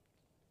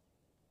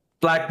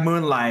 Black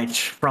Moonlight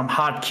from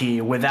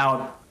hotkey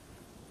without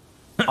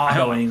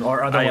autoing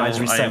or otherwise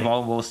I resetting. have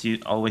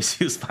always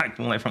used Black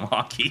Moonlight from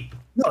hockey.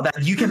 No,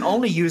 that you can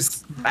only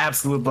use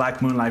absolute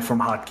Black Moonlight from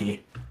hotkey.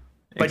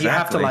 But you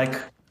have to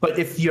Exactly. but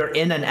if you're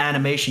in an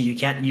animation, you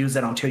can't use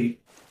it until you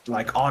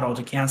like auto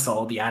to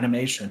cancel the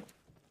animation.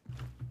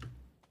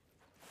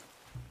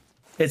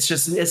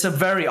 It's a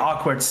very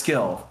awkward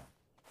skill.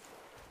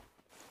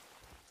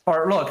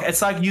 Or look,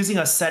 it's like using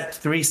a set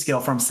 3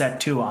 skill from set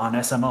 2 on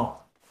SMO.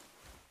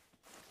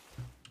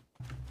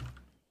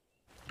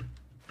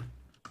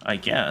 I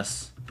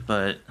guess,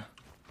 but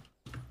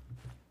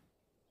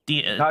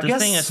the guess-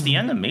 thing is, the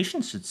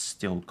animation should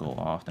still go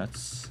off.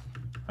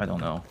 I don't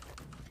know.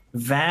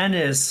 Van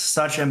is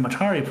such a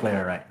Matari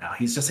player right now.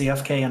 He's just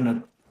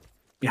AFK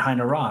behind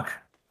a rock.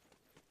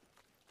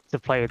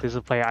 There's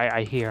a player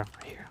I hear.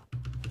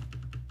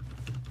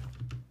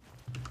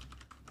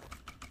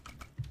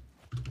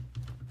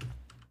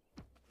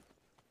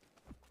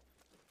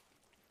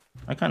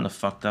 I kind of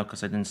fucked up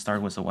because I didn't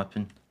start with a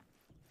weapon.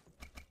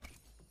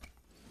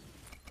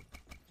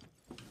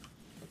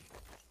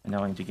 And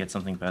now I need to get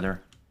something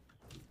better.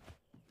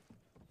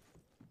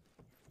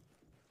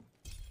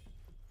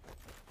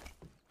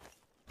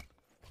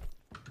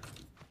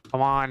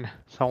 Come on,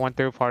 someone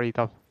third party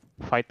them.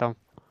 Fight them.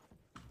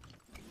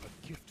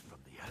 A gift from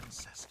the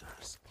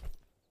ancestors.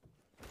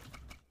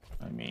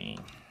 I mean,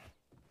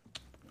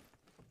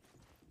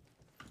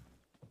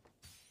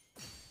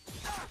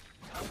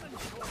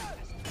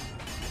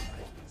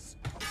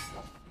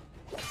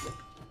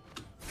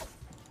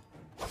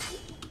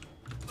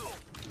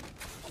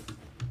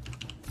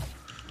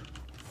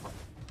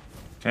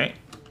 Okay.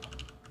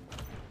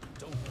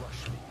 Don't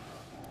rush me.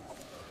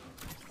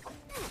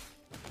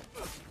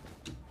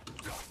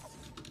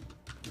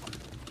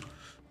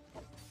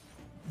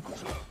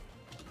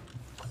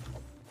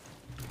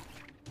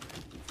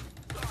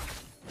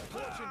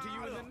 Fortune to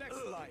you in the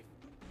next life.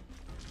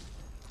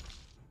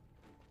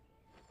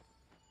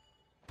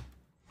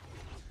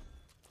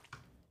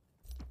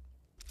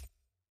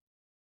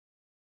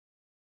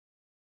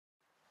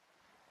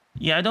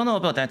 Yeah, I don't know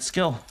about that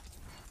skill.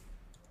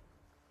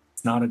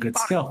 It's not a good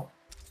skill.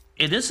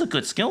 It is a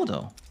good skill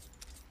though.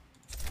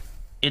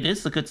 It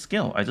is a good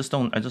skill. I just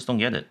don't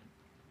get it.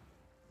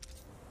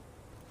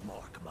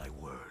 Mark my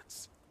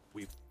words.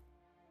 We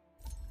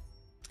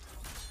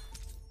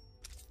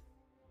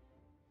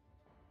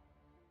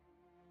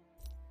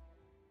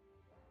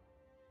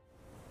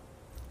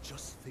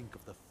just think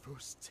of the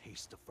first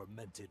taste of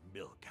fermented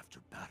milk after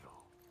battle.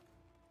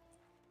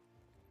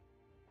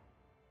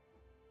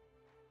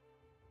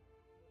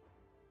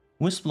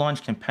 Wisp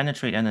launch can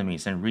penetrate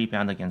enemies and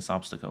rebound against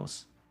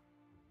obstacles.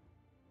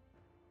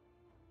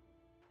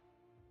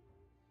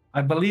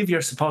 I believe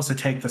you're supposed to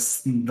take the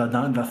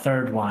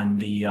third one.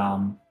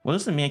 What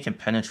does it mean it can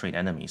penetrate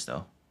enemies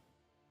though?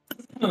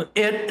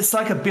 It's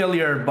like a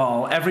billiard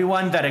ball.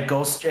 Everyone that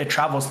it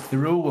travels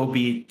through will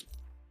be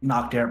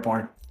knocked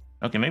airborne.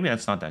 Okay, maybe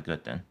that's not that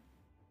good then.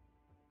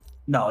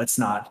 No, it's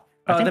not.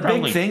 I think The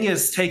probably- big thing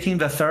is taking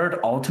the third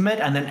ultimate,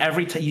 and then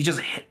every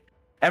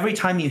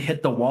time you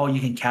hit the wall, you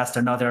can cast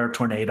another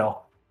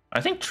tornado. I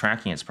think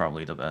tracking is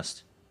probably the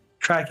best.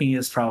 Tracking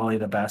is probably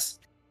the best.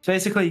 So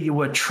basically, you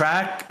would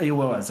cast your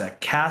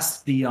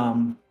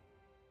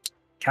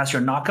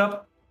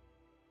knockup,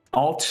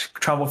 alt,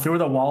 travel through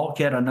the wall,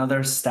 get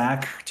another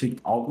stack to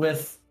alt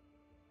with,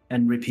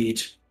 and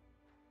repeat.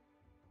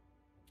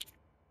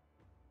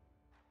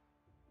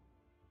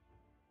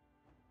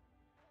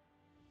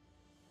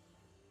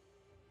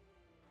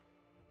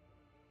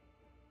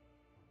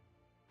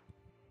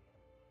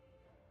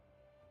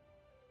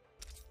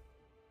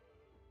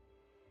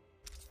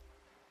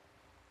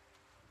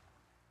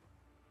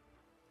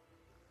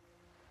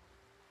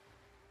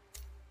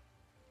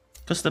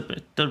 Because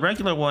the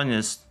regular one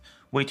is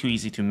way too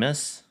easy to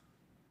miss.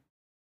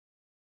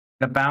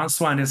 The bounce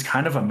one is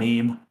kind of a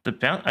meme. The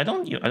bounce, I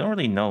don't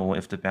really know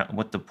if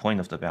what the point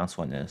of the bounce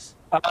one is.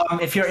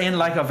 If you're in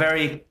like a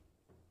very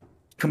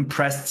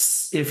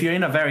compressed, if you're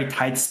in a very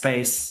tight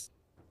space.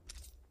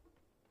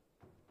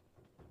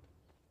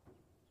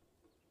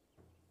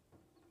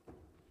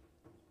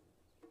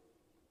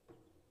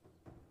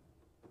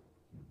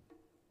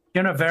 If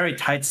you're in a very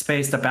tight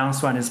space, the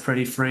bounce one is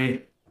pretty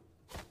free.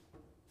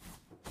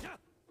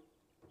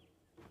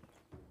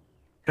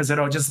 Because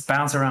it'll just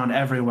bounce around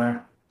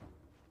everywhere.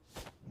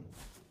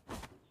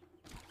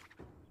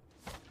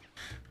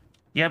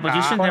 Yeah, but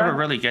you should never Whatever.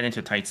 really get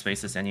into tight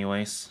spaces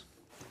anyways.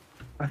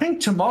 I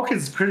think Tumok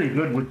is pretty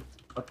good with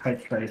a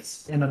tight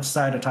space,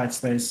 inside a tight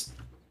space.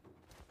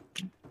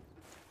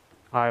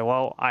 Alright,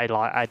 well, I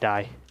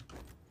die.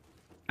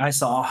 I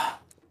saw.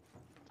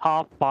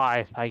 Top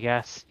 5, I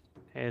guess.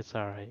 It's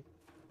alright.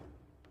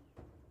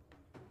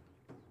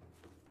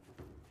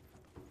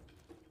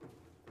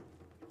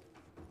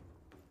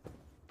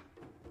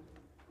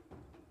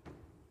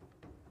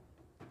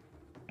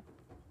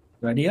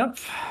 Ready up?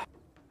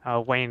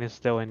 Wayne is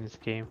still in this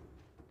game.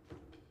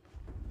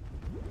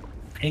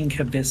 Pink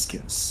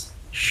hibiscus.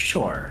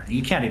 Sure,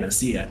 you can't even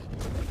see it.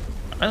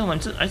 I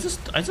don't know. I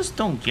just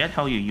don't get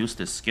how you use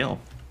this skill.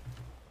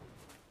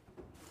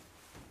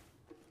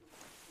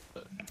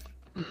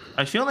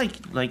 I feel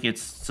like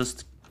it's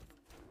just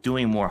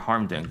doing more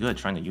harm than good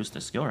trying to use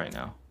this skill right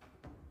now.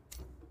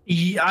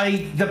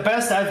 The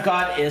best I've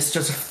got is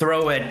just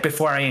throw it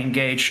before I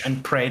engage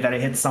and pray that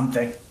it hits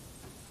something.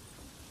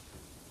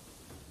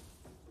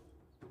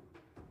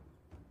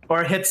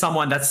 Or hit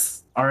someone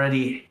that's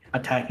already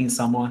attacking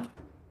someone.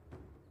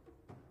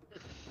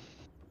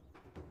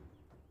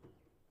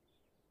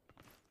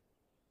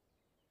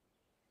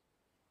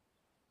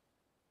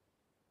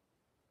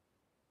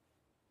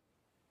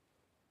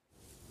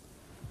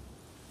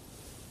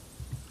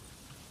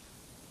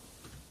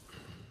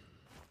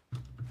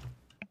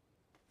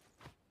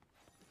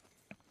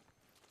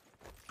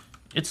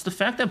 It's the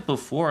fact that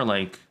before,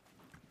 like,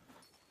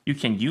 you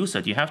can use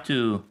it, you have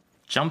to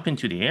jump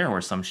into the air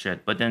or some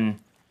shit, but then,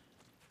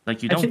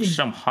 like, you don't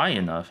jump high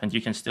enough and you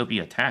can still be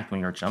attacked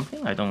when you're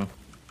jumping? I don't...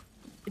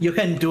 You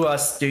can do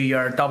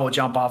your double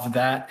jump off of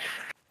that.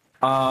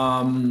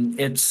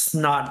 It's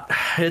not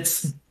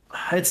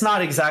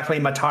exactly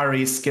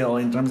Matari's skill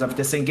in terms of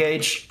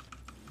disengage,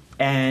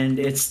 and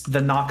the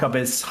knockup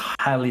is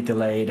highly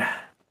delayed.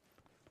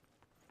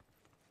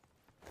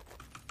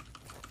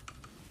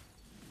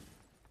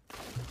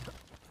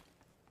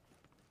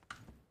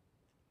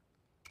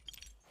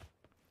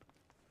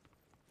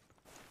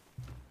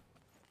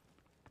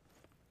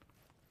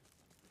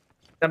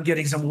 I'm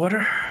getting some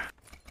water.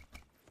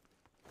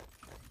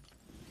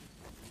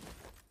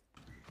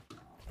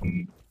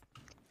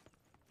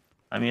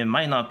 I mean, it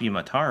might not be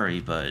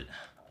Matari, but...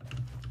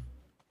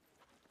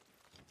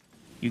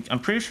 I'm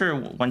pretty sure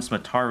once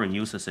Matara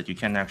uses it, you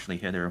can actually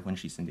hit her when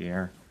she's in the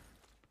air.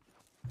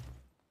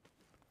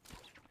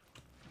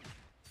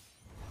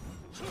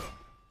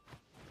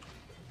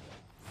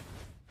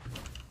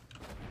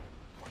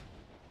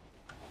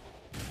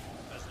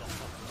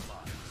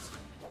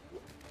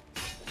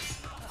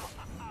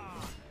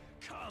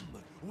 Come,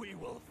 we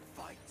will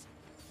fight.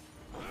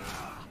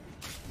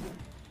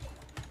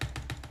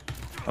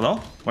 Hello?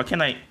 What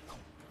can I...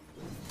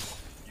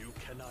 You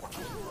cannot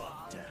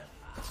run death.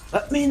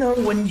 Let me know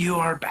when you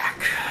are back.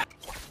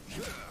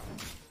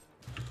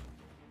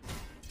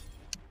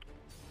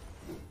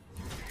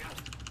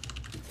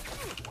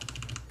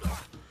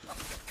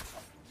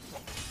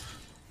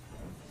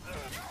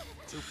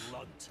 Too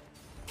blunt.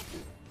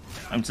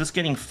 I'm just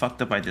getting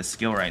fucked up by this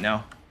skill right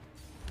now.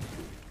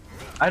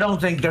 I don't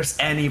think there's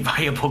any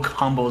viable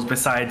combos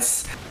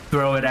besides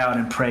throw it out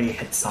and pray it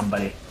hits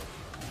somebody.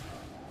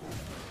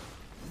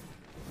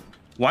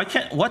 Why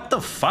can't... What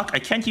the fuck? I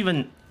can't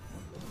even...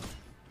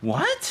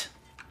 What?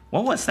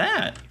 What was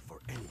that? For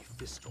any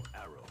fist or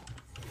arrow.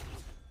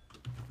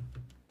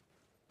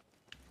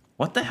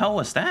 What the hell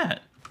was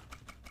that?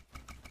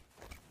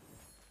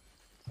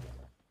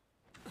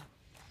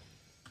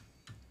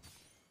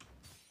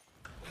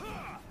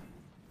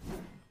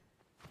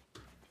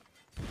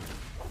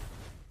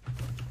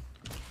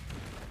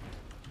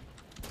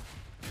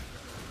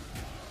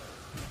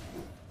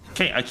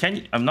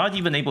 Okay, I'm not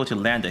even able to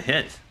land a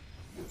hit.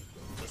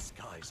 The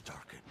skies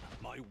darken.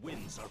 My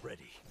winds are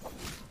ready.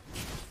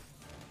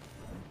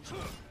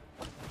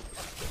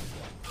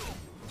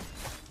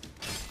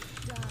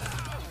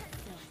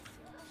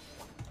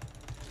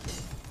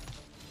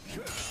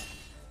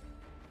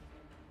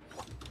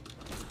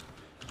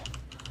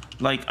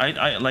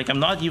 Like I'm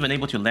not even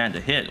able to land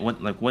a hit.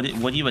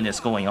 What even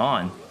is going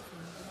on? Brave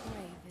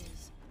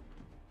is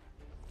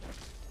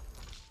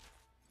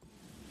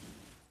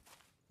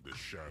The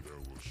shadow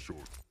will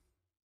short.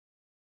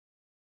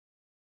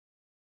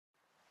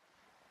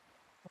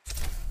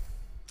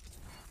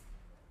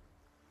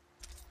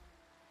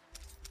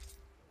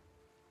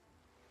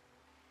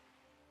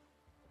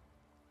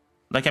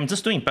 Like I'm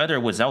just doing better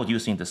without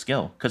using the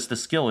skill, because the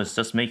skill is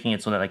just making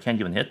it so that I can't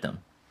even hit them.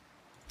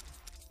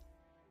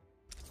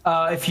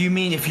 If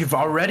you've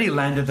already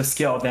landed the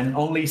skill, then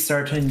only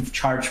certain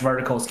charge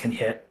verticals can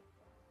hit,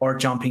 or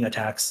jumping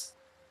attacks.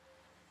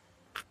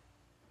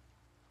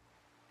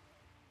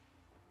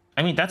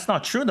 I mean, that's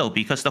not true though,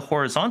 because the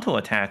horizontal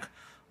attack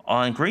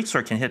on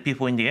Greatsword can hit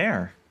people in the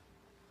air.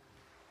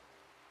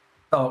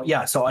 Oh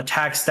yeah, so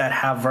attacks that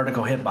have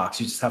vertical hitbox,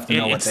 you just have to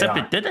know what they Except are.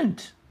 it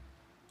didn't.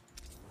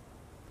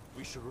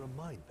 We should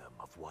remind them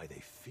of why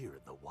they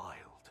feared the wild.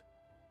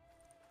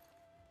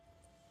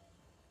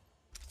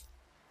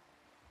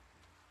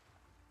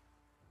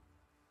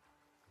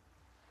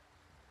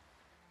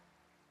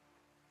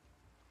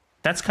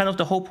 That's kind of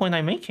the whole point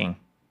I'm making.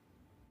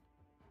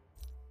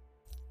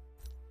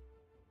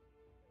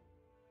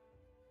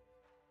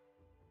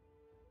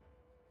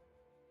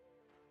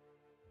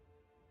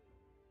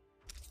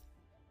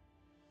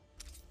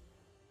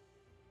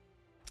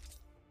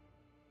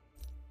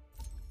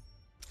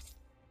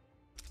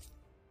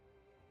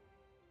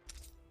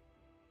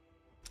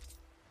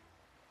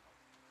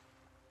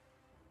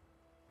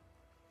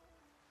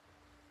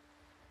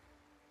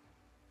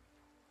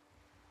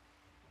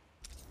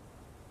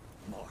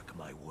 Mark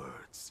my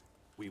words.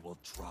 We will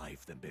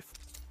drive them before.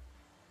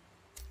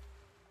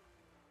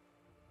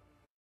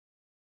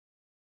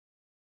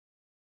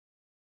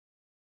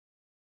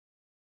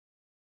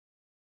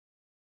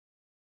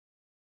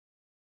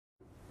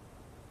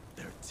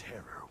 Their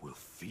terror will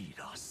feed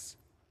us.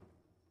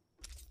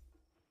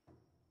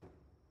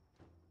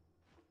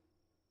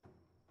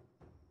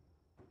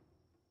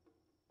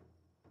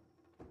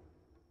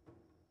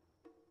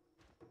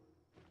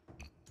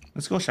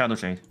 Let's go Shadow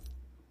Shade.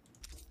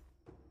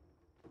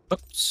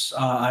 Oops,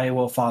 I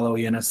will follow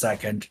you in a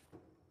second.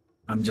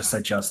 I'm just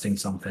adjusting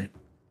something.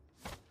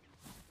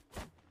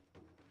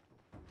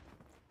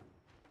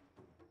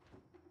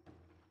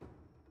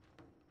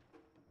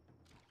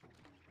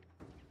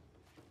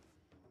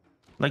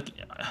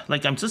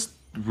 Like I'm just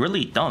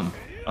really dumb.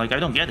 Like I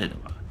don't get it.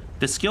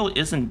 The skill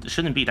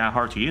shouldn't be that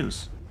hard to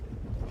use.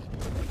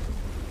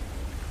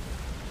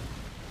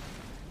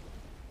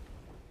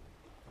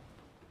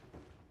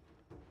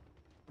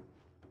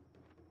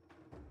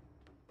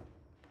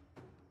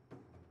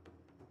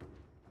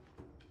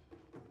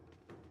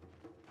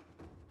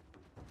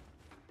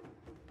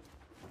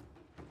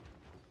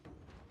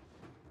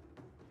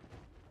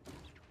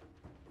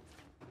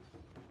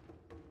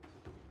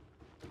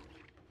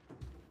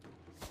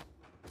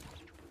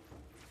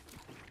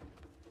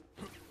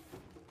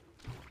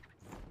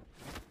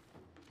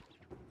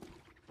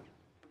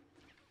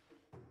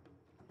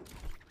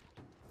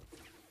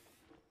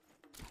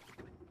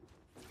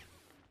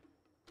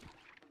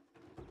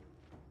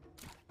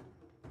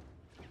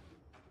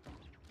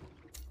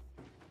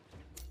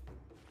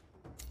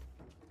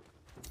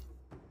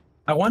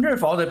 I wonder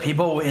if all the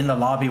people in the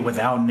lobby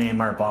without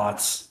name are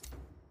bots.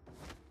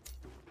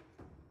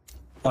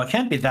 Well, it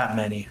can't be that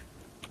many.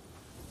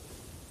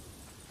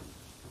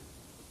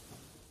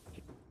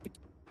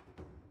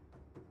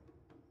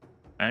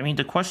 I mean,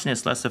 the question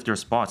is less if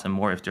there's bots and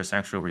more if there's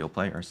actual real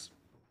players.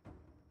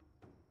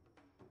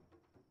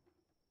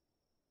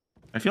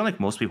 I feel like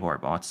most people are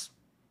bots.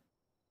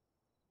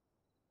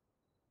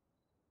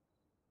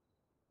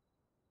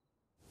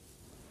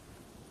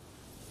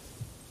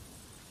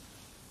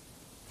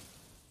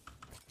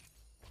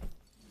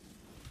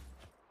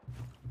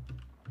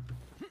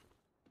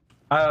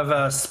 I have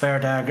a spare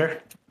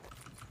dagger.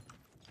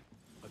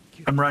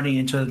 I'm running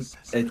into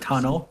a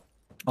tunnel.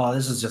 Oh,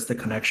 this is just the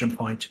connection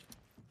point.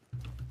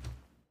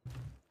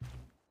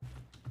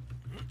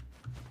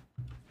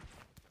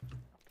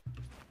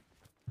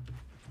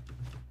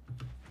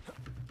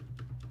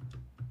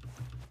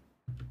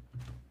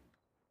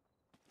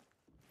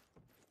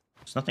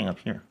 There's nothing up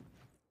here.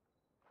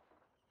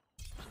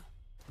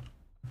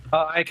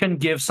 I can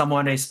give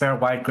someone a spare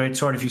wide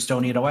greatsword if you still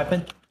need a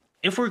weapon.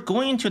 If we're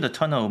going into the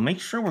tunnel,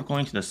 make sure we're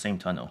going to the same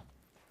tunnel.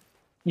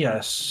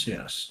 Yes,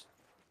 yes.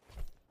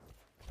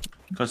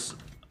 Because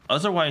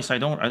otherwise, I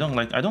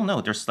don't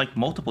know. There's like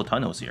multiple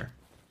tunnels here.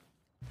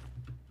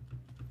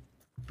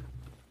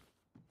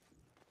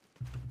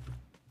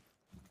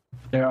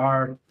 There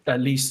are at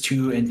least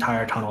 2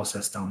 entire tunnel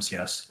systems,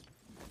 yes.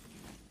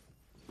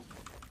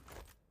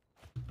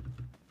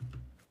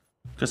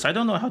 Because I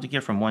don't know how to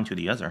get from one to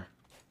the other.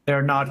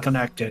 They're not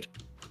connected.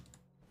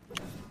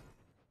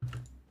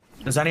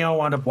 Does anyone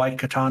want a white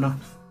katana?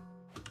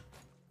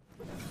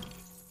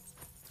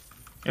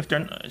 If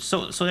they're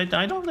so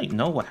I don't really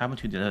know what happened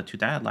to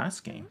that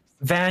last game.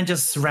 Van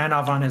just ran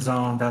off on his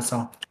own, that's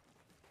all.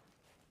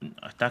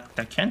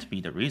 That can't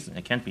be the reason.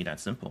 It can't be that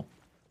simple.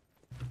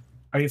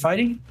 Are you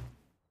fighting?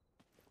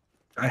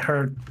 I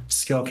heard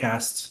skill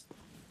casts.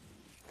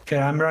 Okay,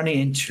 I'm running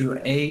into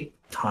a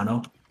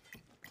tunnel.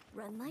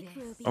 Run like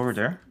rubies, Over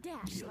there?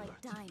 dash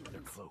like diamonds.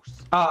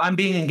 Close. I'm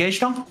being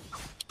engaged on?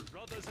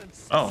 Brothers and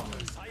sisters, Oh,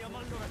 I am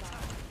under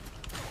attack.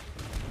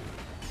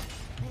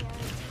 They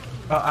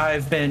are attacking.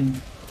 I've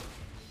been...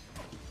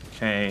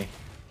 okay.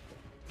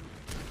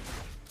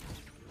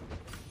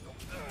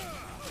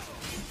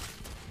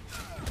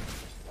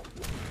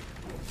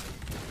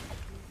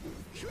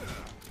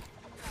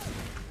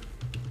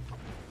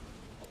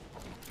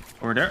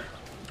 Over there.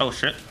 Oh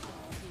shit.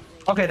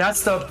 Okay,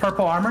 that's the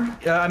purple armor.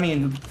 I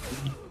mean,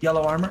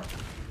 yellow armor.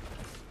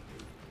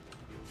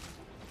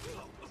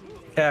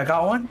 Yeah, I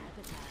got one.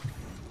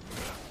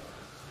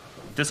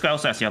 This guy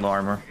also has yellow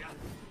armor.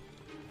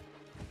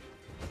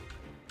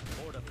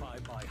 Fortify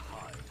my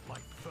hide, my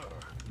fur,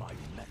 my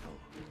metal.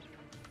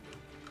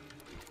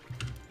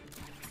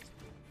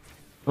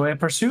 Do I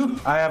pursue?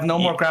 I have no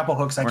more grapple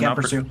hooks. I We're can't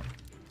not pursue.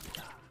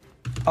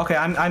 Okay,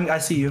 I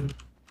see you.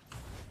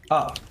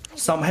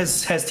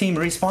 His team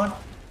respawn.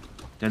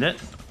 Did it?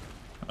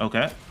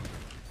 Okay.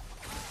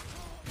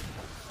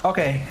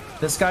 Okay,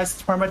 this guy's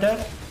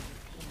perma-dead.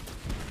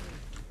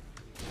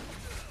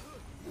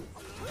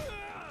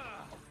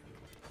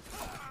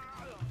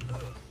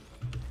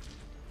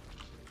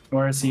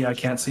 Where is he? I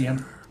can't see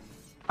him.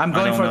 I'm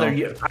going for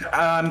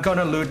I'm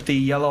gonna loot the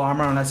yellow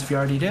armor unless if you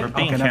already did. We're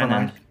being Okay, never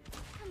cannoned. mind.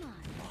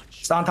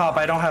 It's on top.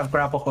 I don't have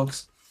grapple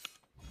hooks.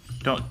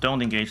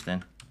 Don't engage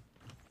then.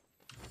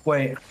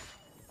 Wait.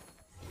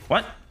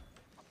 What?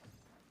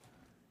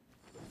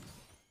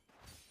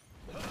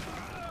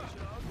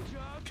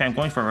 Okay, I'm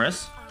going for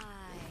res.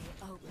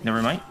 I open.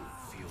 Never mind.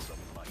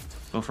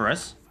 Go for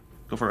res.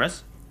 Go for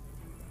res.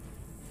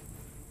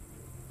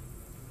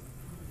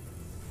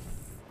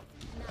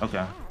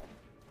 Okay.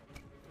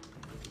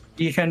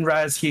 You can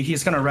res.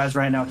 He's gonna res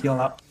right now. Heal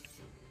up.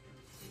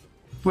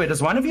 Wait,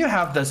 does one of you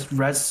have this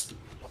res?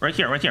 Right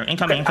here, right here.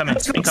 Incoming, incoming,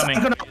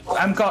 incoming.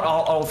 I'm got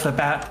all of the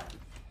bat.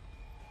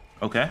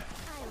 Okay. I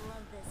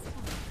love this.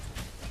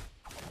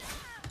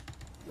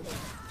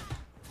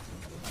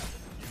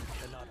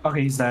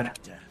 Okay, he's dead.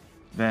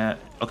 Van.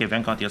 Okay,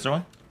 Van got the other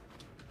one.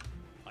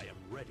 I am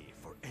ready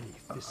for any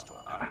fist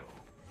or arrow.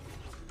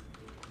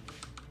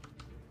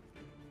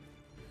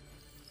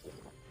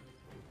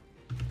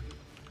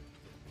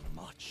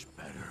 Much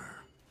better.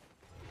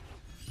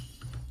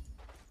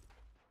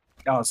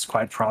 That was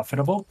quite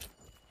profitable.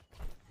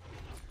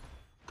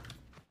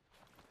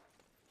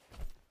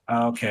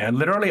 Okay,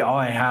 literally all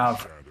I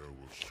have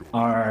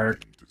are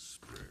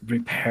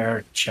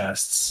repair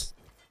chests.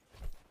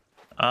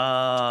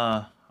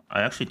 I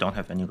actually don't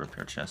have any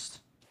repair chest.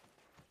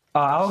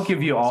 I'll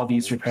give you all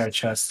these repair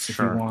chests if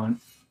Sure. you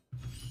want.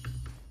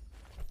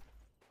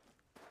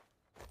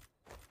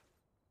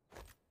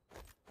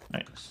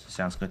 Nice.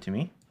 Sounds good to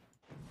me.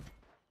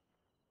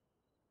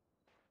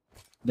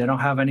 They don't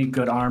have any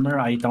good armor.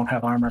 I don't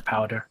have armor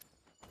powder.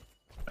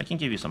 I can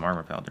give you some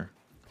armor powder.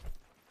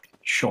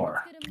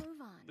 Sure, Get a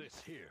move on. This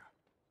here.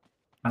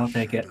 I'll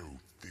take it.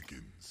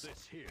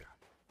 This here.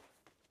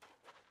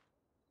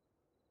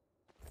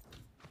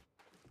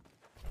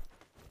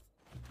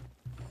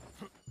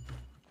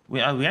 We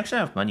actually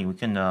have money. We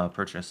can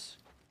purchase.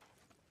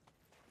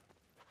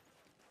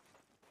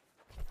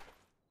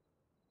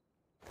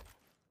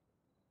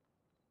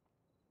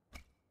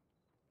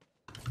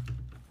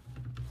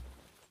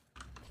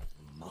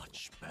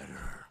 Much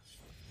better.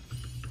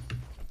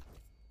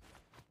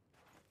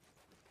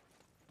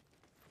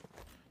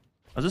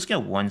 I'll just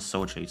get one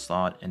soul trade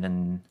slot and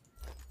then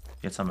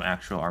get some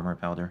actual armor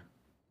powder.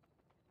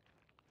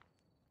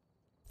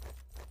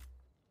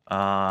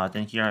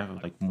 Then here I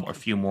have like a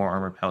few more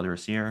armor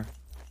powders here.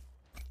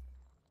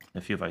 A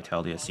few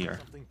vitalities here,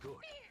 Something good.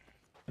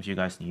 if you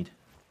guys need.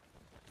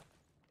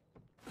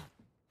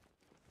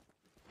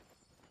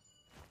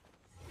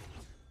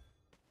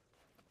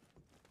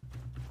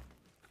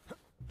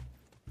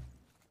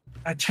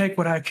 I take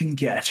what I can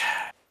get.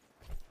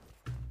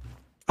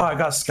 Oh, I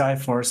got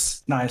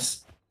Skyforce.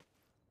 Nice.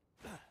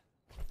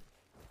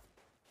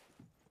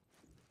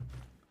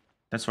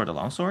 That's for the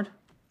longsword?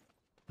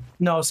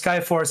 No,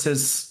 Skyforce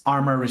is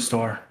armor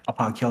restore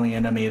upon killing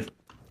enemies.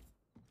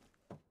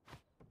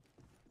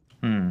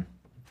 Hmm.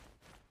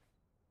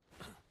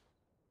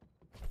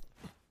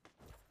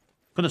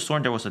 Could have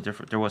sworn there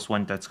was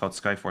one that's called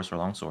Skyforce for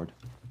longsword.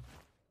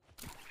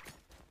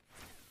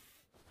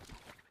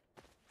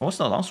 What's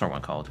the longsword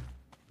one called?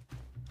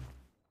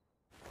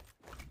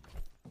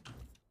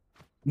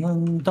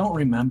 Don't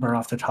remember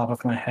off the top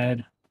of my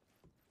head.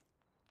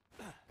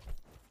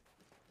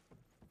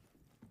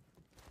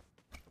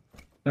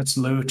 Let's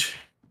loot.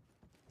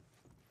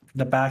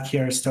 The back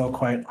here is still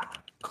quite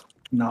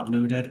not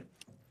looted.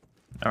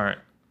 All right.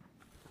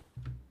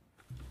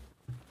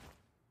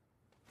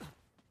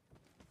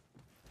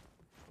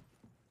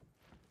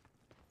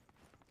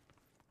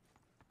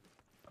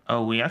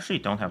 Oh, we actually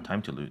don't have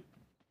time to loot.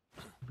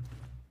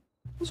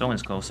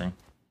 Someone's closing.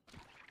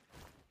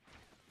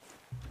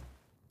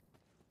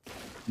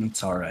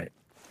 It's all right.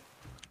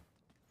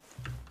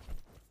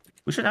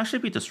 We should actually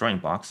be destroying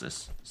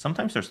boxes.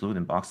 Sometimes there's loot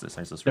in boxes,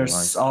 I just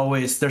There's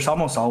realized. there's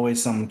almost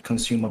always some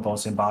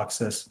consumables in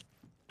boxes.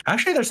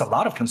 Actually, there's a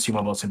lot of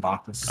consumables in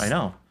boxes. I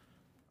know.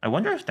 I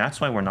wonder if that's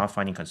why we're not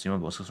finding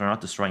consumables, because we're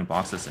not destroying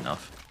boxes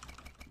enough.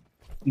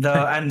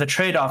 And the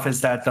trade-off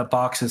is that the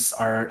boxes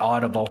are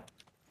audible.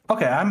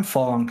 Okay, I'm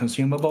full on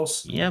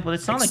consumables. Yeah, but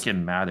it's not like it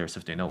matters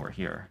if they know we're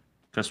here.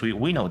 Because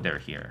we know they're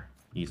here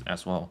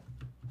as well.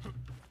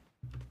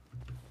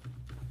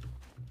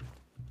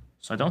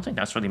 So I don't think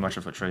that's really much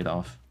of a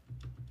trade-off.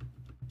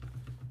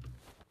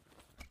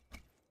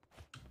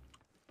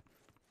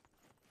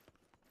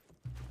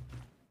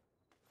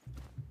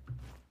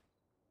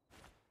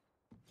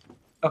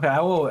 Okay,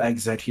 I will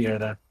exit here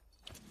then.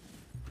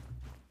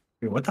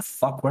 Wait, what the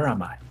fuck? Where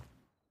am I?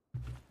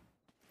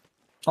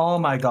 Oh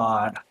my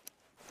god.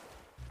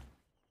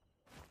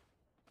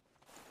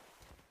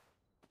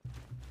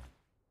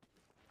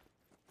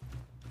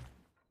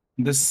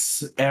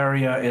 This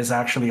area is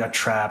actually a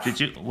trap. Did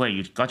you wait?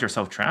 You got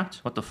yourself trapped?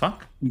 What the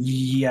fuck?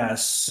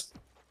 Yes.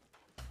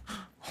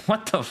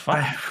 What the fuck?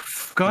 I'm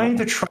going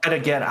to try to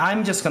get.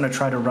 I'm just gonna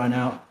try to run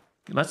out.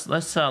 Let's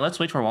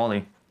wait for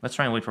Wally. Let's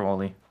try and wait for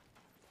Wally.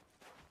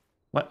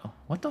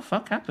 What the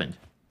fuck happened?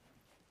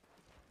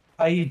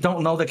 I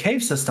don't know the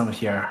cave system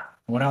here.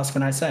 What else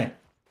can I say?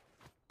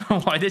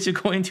 Why did you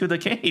go into the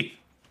cave?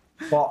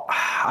 Well,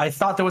 I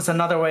thought there was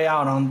another way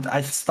out.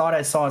 I thought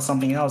I saw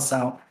something else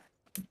out.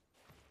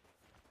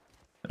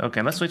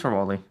 Okay, let's wait for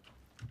Wally.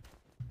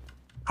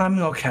 I'm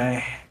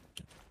okay.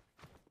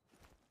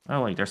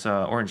 Oh wait, there's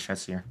a orange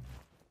chest here.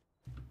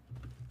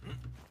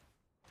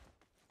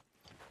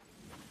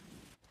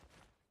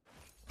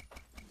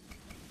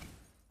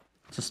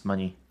 Just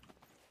money.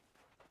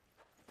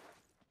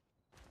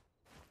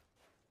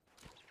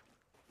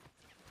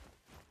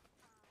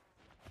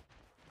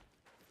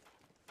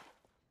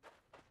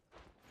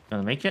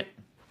 Gonna make it?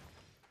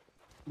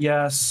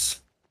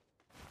 Yes.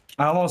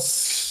 I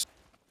almost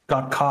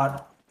got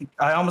caught.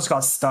 I almost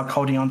got stuck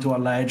holding onto a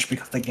ledge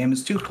because the game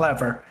is too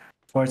clever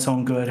for its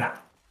own good.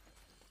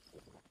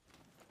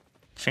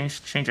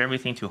 Change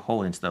everything to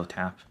hold instead of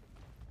tap.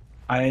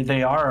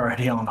 They are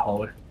already on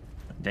hold.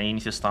 Then you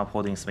need to stop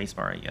holding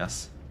spacebar, I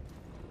guess.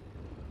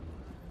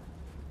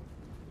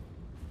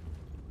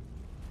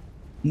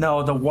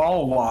 No, the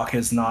wall walk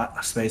is not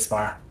a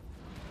spacebar.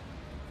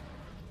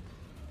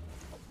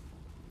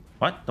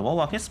 What? The wall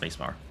walk is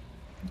spacebar.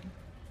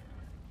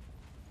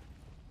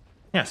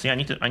 Yeah, see, I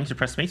need to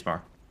press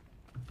spacebar.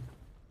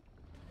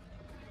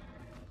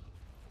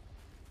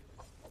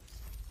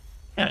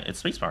 Yeah,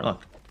 it's spacebar,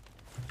 look.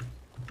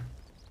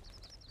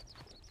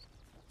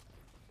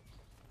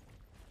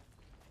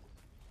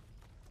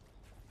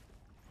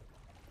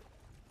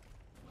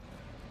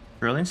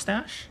 Brilliant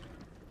stash?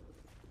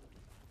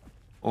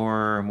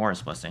 Or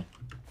Morris blessing?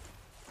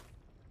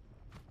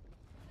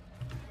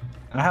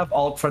 I have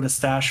alt for the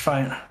stash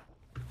fight.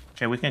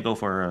 Okay, we can go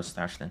for a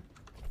stash then.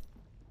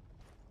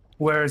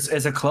 Where is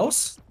it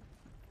close?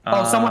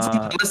 Oh, someone's on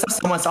the ballista.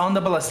 Someone's on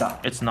the ballista.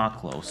 It's not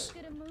close.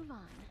 Gonna move on.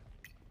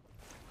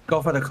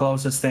 Go for the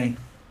closest thing.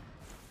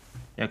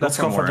 Yeah, go Let's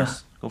for go for the-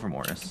 Morris. Go for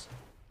Morris.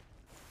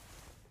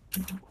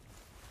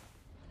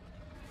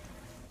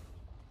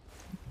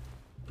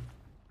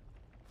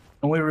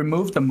 And we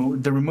remove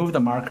remove the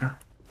marker.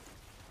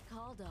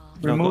 Called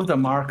off. No, Remove go- the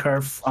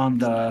marker on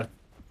the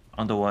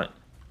On the what?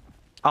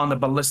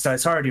 ballista.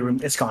 It's already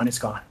it's gone. It's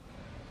gone.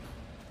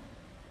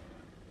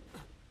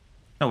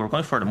 No, we're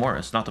going for the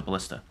Morris, not the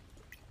ballista.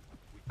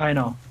 I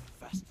know.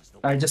 Fast as the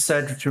I just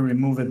said to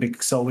remove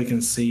it so we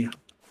can see.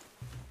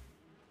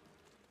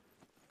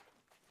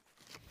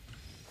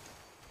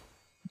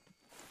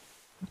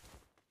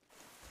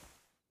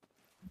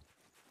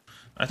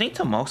 I think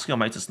Tomok skill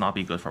might just not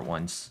be good for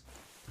once.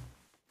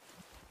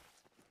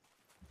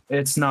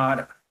 It's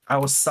not. I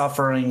was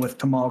suffering with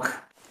Tomok.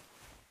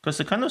 Because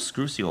it kind of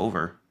screws you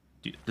over.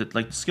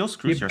 Like, the skill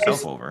screws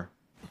yourself over.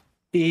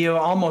 You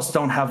almost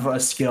don't have a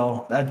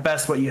skill. At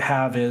best, what you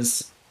have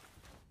is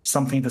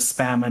something to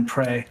spam and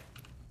pray.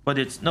 But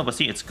it's no, but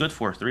see, it's good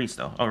for threes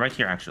though. Oh, right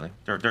here actually.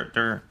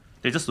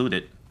 They just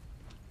looted.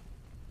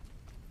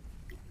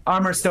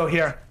 Armor's still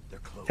here. They're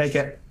close. Take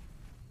it.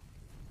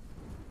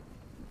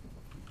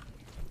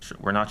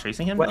 We're not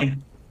chasing him. Though?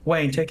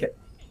 Wayne, take it.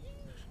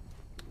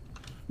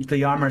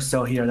 The armor's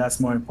still here.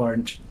 That's more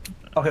important.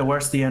 Okay,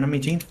 where's the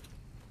enemy team?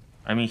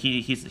 I mean,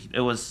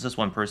 it was just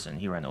one person.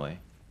 He ran away.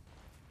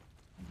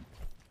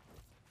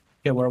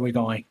 Okay, where are we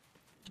going?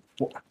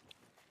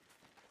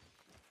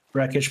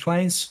 Wreckage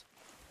planes?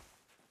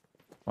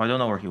 Well, I don't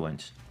know where he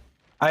went.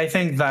 I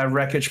think that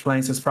wreckage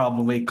planes is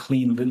probably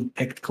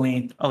picked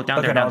clean. Oh, down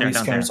Look there, at down all there, these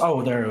down there. scanners.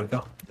 Oh, there we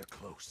go. They're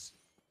close.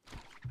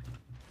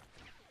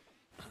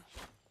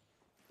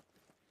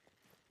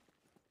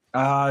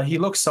 He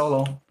looks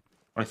solo.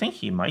 I think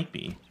he might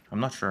be. I'm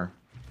not sure.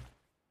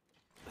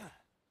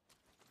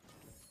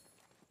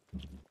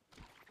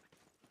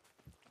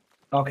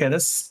 Okay,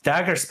 this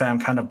dagger spam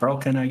kind of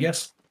broken, I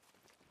guess.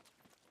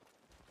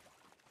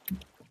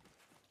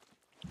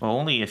 Well,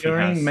 only if he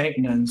During has.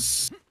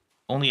 maintenance.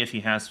 Only if he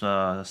has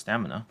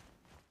stamina.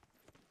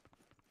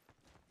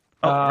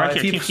 Oh, right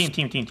if here. he-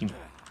 Team. To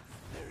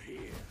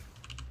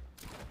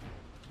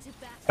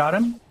back. Got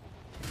him?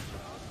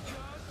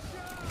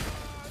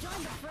 Join the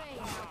fray.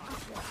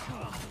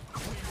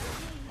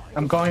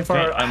 I'm going for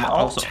Okay, I'm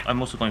ult.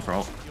 also going for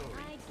ult. I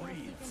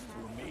guess you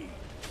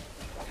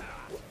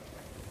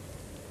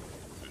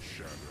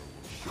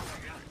can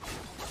have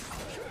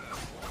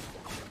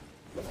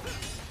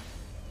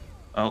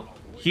Oh,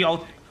 he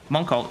ult.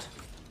 Monk ult.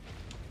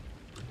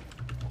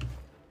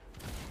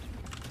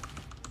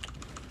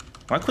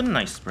 Why couldn't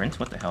I sprint?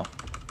 What the hell?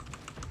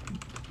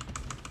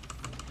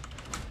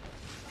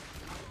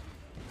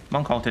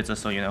 Monk ulted,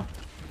 just so you know.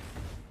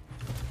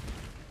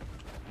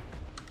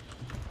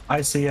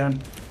 I see him.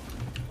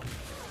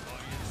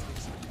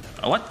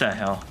 What the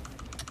hell?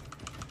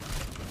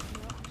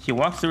 He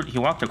walked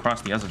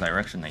across the other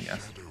direction, I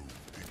guess.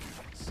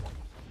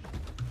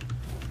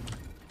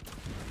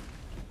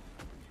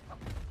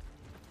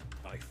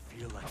 I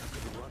feel like I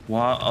could run.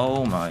 Wow,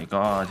 oh my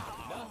god.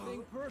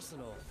 Nothing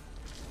personal.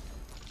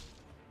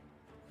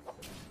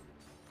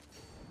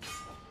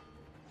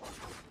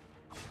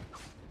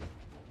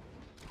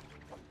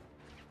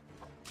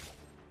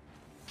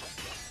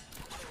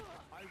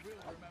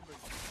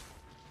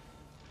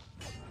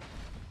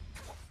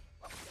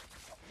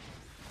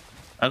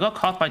 I got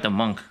caught by the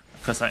monk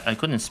because I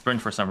couldn't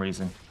sprint for some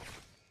reason.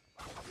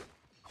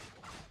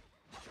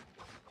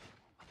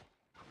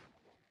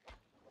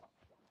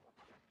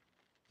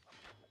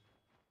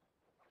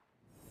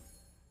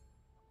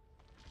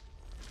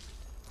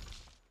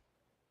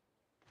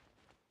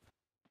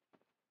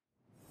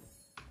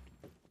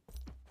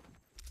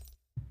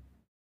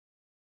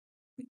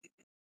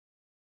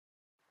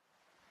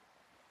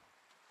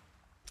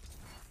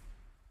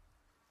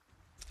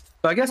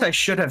 So I guess I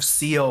should have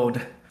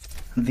sealed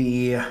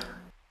the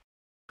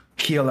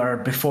healer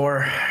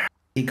before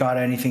he got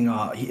anything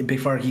off.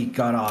 Before he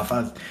got off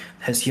of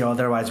his heal,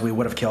 otherwise we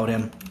would have killed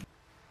him.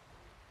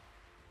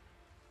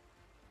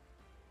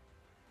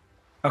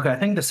 Okay, I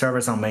think the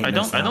server's on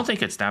maintenance. I don't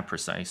think it's that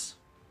precise.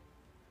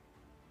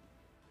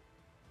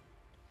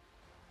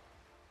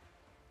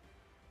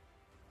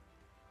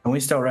 Can we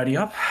still ready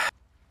up?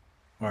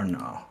 Or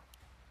no?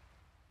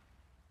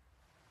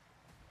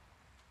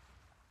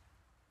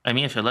 I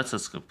mean, if it lets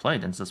us play,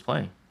 then just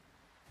play.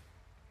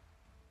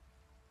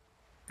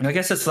 I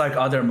guess it's like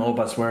other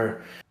MOBAs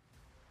where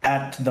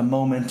at the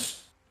moment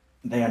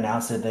they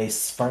announce it, they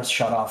first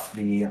shut off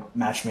the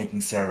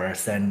matchmaking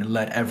servers, then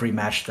let every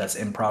match that's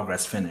in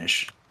progress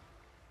finish.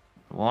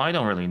 Well, I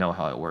don't really know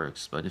how it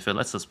works, but if it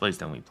lets us play,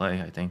 then we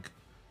play, I think.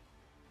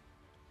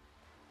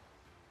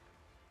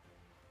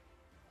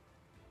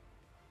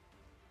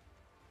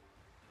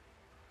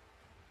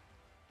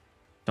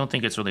 Don't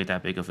think it's really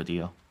that big of a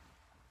deal.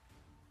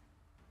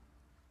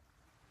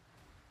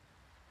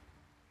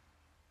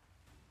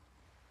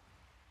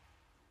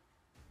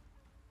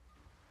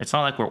 It's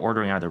not like we're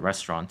ordering at a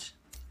restaurant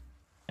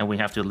and we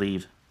have to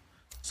leave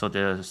so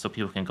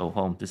people can go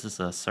home. This is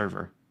a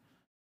server.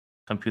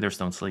 Computers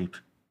don't sleep.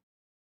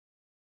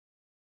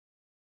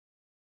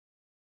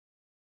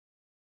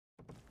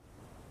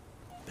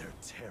 Their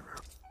terror.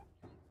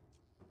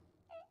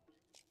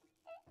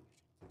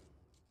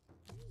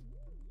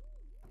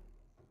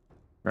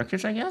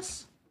 Wreckage, I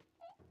guess?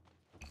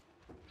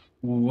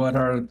 What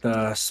are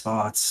the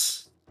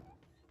spots?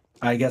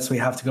 I guess we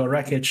have to go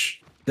wreckage.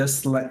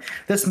 This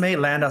may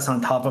land us on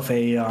top of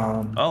a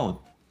Oh,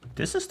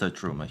 this is the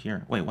Druma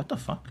here. Wait, what the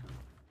fuck?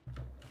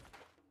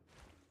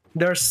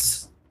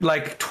 There's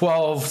like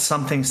 12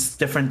 something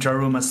different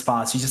Daruma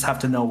spots. You just have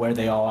to know where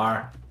they all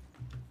are.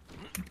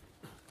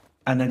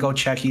 And then go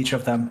check each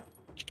of them.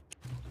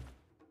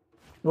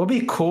 It would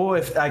be cool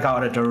if I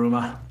got a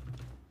Daruma.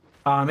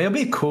 It would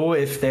be cool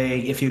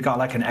if you got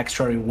like an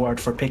extra reward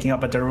for picking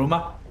up a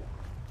Daruma.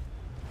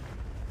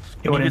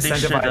 It would Maybe they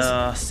should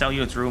incentivize. sell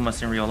you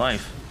Darumas in real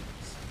life.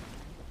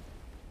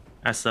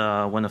 As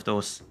one of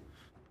those.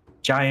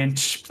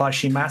 Giant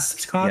plushy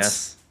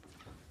mascots.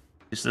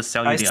 Yes. Just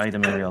sell you the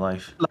item in real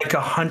life. Like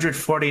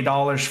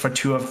 $140 for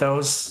 2 of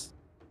those,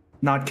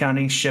 not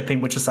counting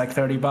shipping, which is like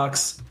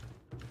 $30.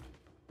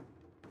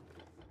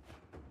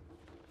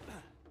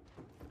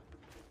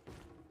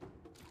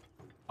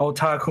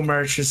 Otaku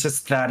merch is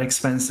just that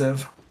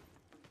expensive.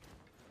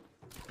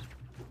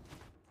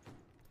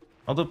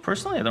 Although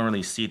personally, I don't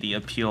really see the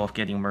appeal of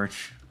getting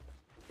merch.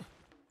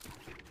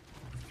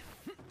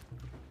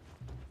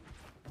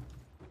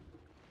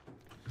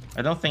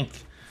 I don't think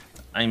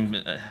I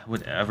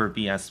would ever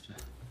be as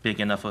big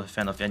enough of a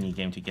fan of any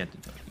game to get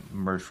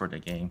merch for the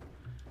game.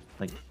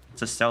 Like,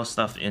 to sell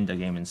stuff in the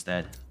game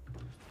instead.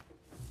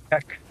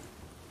 Heck.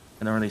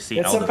 I don't really see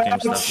out of game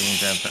stuff being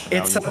that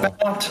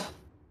valuable.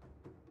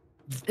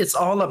 It's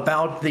all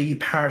about the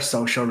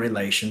parasocial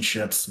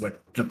relationships with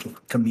the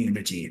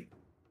community,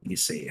 you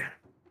see.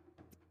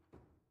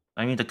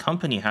 I mean, the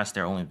company has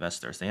their own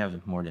investors. They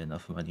have more than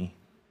enough money.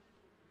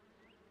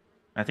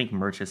 I think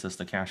merch is just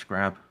a cash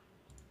grab.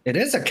 It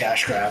is a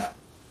cash grab.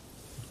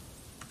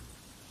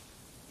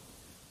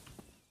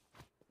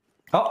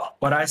 Oh,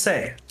 what'd I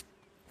say?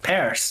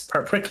 Pears,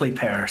 prickly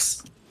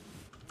pears.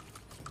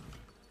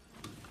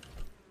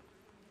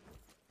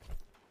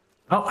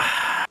 Oh,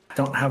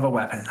 don't have a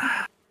weapon.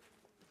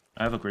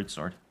 I have a great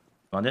sword.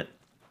 Want it?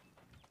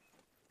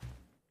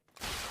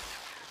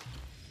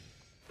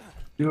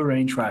 Do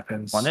range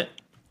weapons. Want it?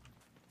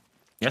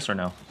 Yes or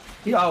no?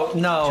 Oh,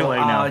 no. Too late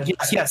now.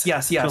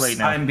 Yes. Too late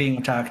now. I'm being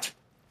attacked.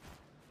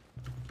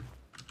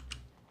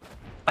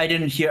 I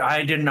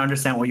didn't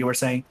understand what you were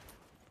saying.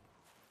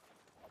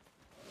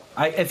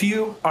 If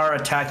you are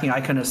attacking, I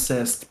can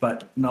assist,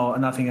 but no,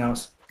 nothing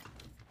else.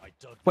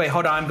 Wait,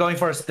 hold on. I'm going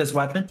for this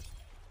weapon.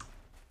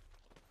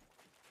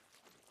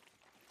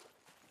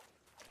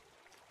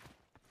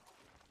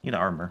 Need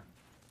armor.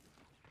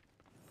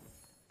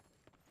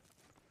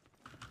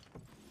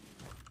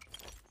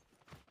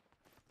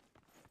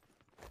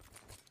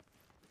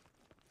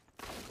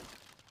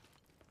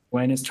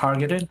 When it's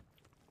targeted.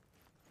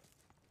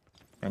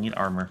 I need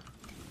armor.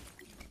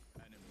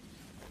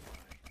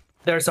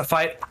 There's a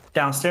fight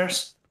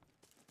downstairs.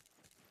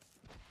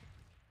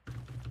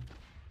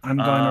 I'm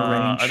going to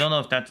range. I don't know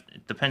if that...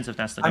 It depends if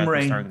that's the guy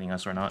who's targeting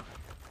us or not.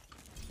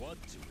 What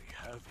do we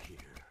have here?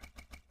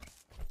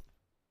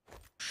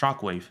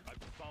 Shockwave. I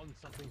found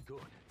something good.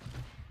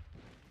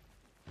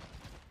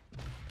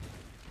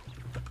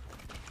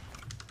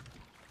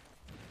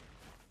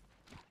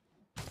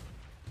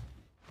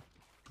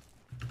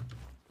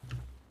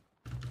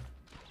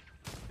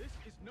 This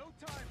is no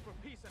time for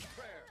peace and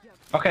prayer.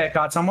 Okay,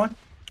 got someone.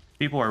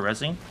 People are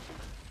rezzing.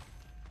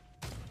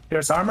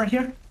 There's armor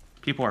here.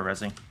 People are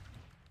rezzing.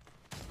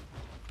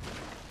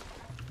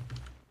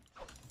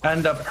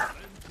 And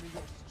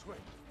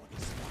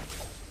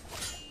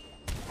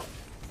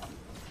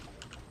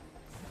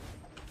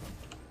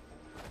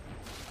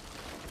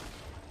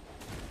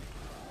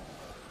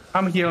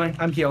I'm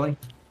healing.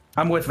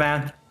 I'm with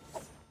Van.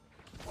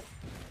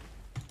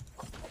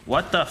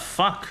 What the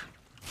fuck?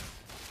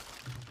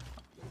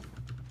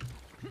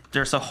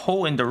 There's a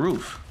hole in the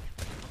roof.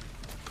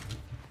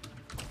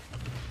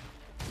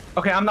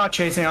 Okay, I'm not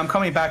chasing. I'm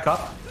coming back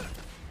up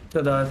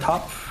to the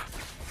top.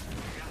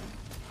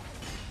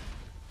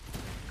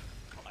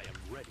 I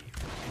am ready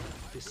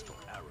for fist or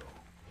arrow.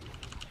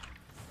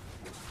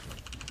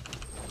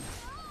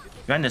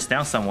 Van is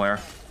down somewhere.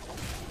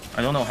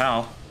 I don't know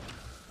how.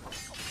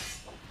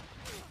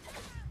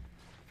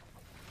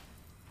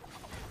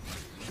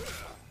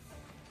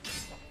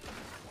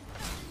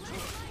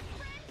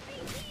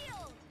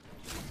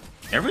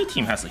 Every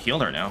team has a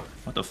healer now.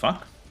 What the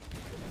fuck?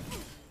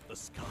 The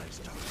sky's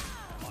dark.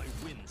 My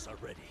winds are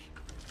ready.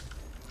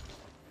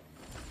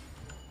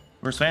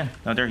 Where's Van?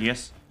 Oh, there he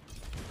is.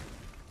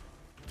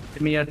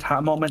 Give me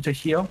a moment to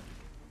heal.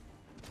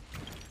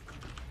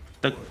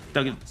 The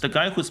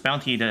guy whose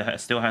bounty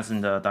still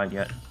hasn't died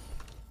yet.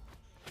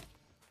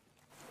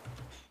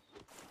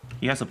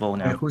 He has a bow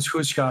now. Wait,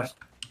 who's got?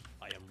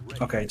 I am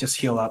ready. Okay, just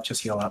heal up.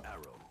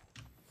 Arrow.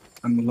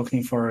 I'm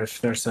looking for if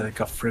there's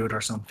like a fruit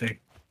or something.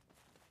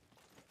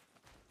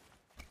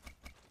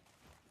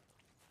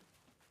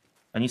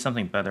 I need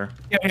something better.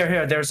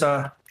 Here. There's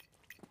a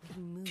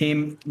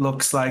team.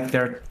 Looks like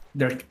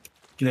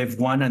they've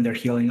won and they're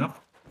healing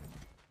up.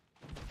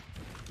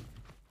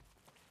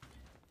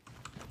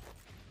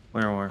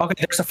 Where? Okay,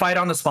 there's a fight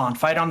on the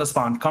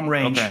spawn. Come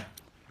range. Okay.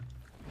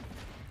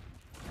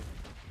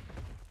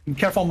 Be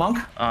careful, monk.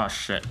 Ah,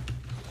 shit.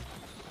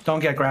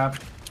 Don't get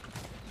grabbed.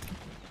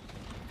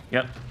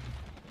 Yep.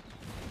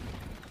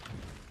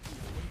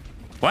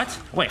 What?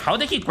 Wait, how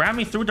did he grab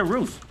me through the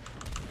roof?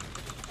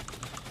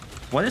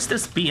 What is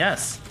this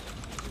BS?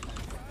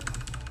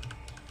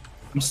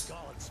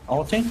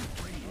 Ulting?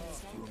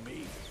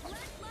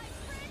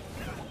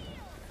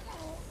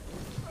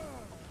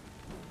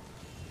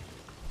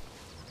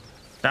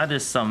 That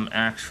is some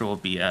actual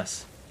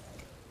BS.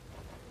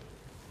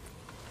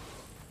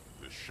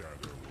 The shadow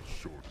will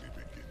shortly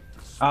begin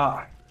to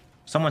Ah,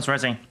 Someone's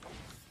resing.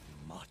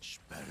 Much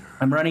better.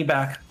 I'm running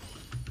back.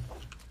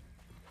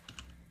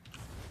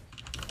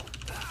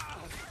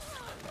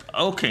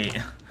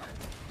 Okay.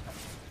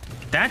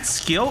 That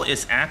skill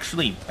is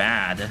actually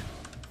bad.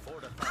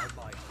 Fortify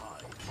my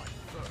hide, my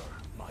fur,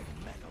 my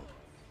metal.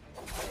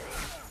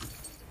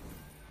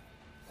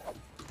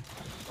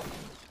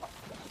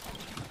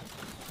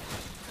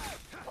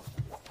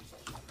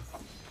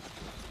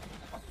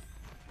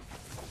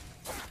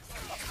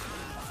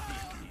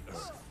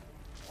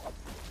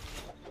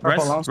 Purple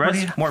Res, longsword.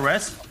 res, more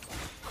res.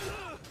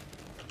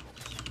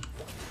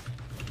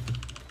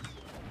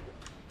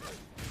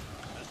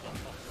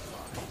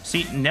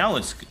 See, now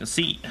it's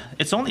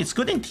it's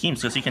good in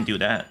teams because you can do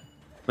that,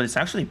 but it's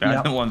actually bad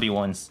Yep. in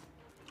 1v1s.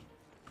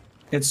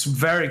 It's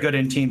very good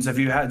in teams if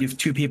you have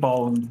two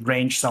people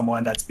range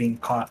someone that's being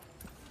caught.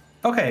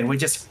 Okay, we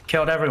just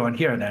killed everyone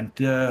here then.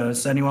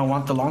 Does anyone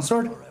want the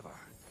longsword?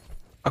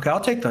 Okay,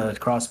 I'll take the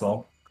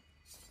crossbow.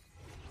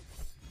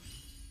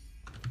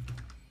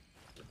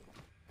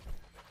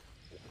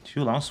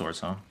 Two longswords,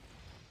 huh?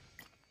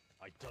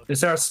 I dug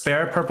Is there a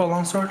spare purple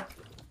longsword?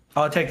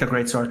 I'll take the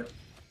greatsword.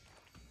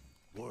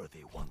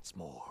 worthy once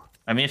more.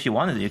 I mean, if you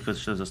wanted, you could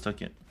should have just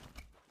took it.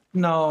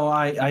 No,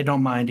 I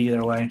don't mind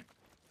either way.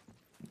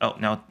 Oh,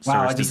 now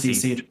Wow, I server's just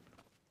DC'd. DC'd.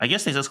 I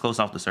guess they just closed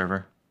off the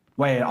server.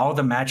 Wait, all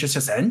the matches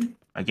just end?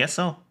 I guess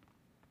so.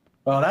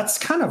 Well, that's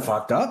kind of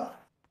fucked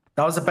up.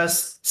 That was the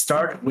best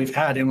start we've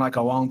had in like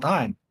a long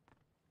time.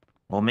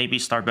 Well, maybe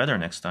start better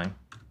next time.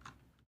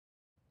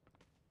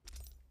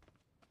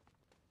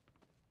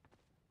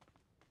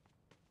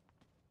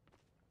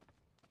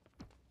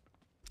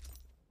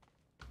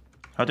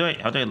 How do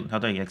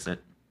I exit?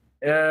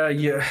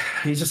 You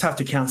just have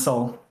to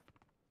cancel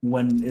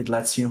when it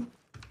lets you.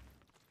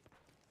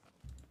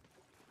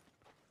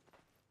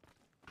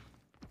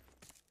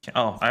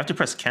 Oh, I have to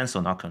press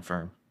cancel, not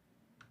confirm.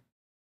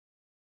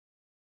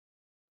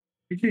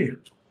 GG.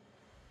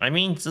 I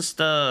mean, just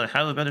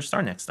have a better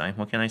start next time.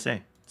 What can I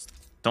say? Just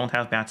don't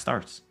have bad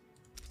starts.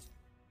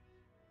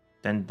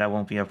 Then that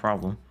won't be a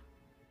problem.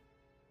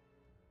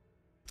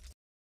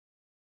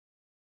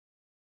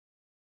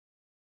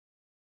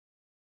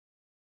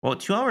 Well,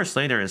 2 hours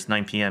later is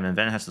 9 p.m. and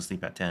Ben has to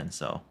sleep at 10,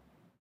 so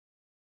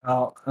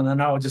Oh, and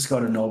then I'll just go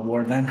to Node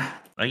War then.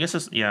 I guess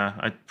it's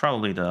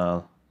probably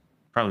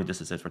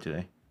this is it for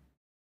today.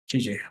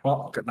 GG.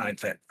 Well, good night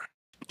then.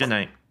 Good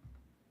night.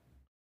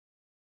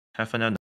 Have fun.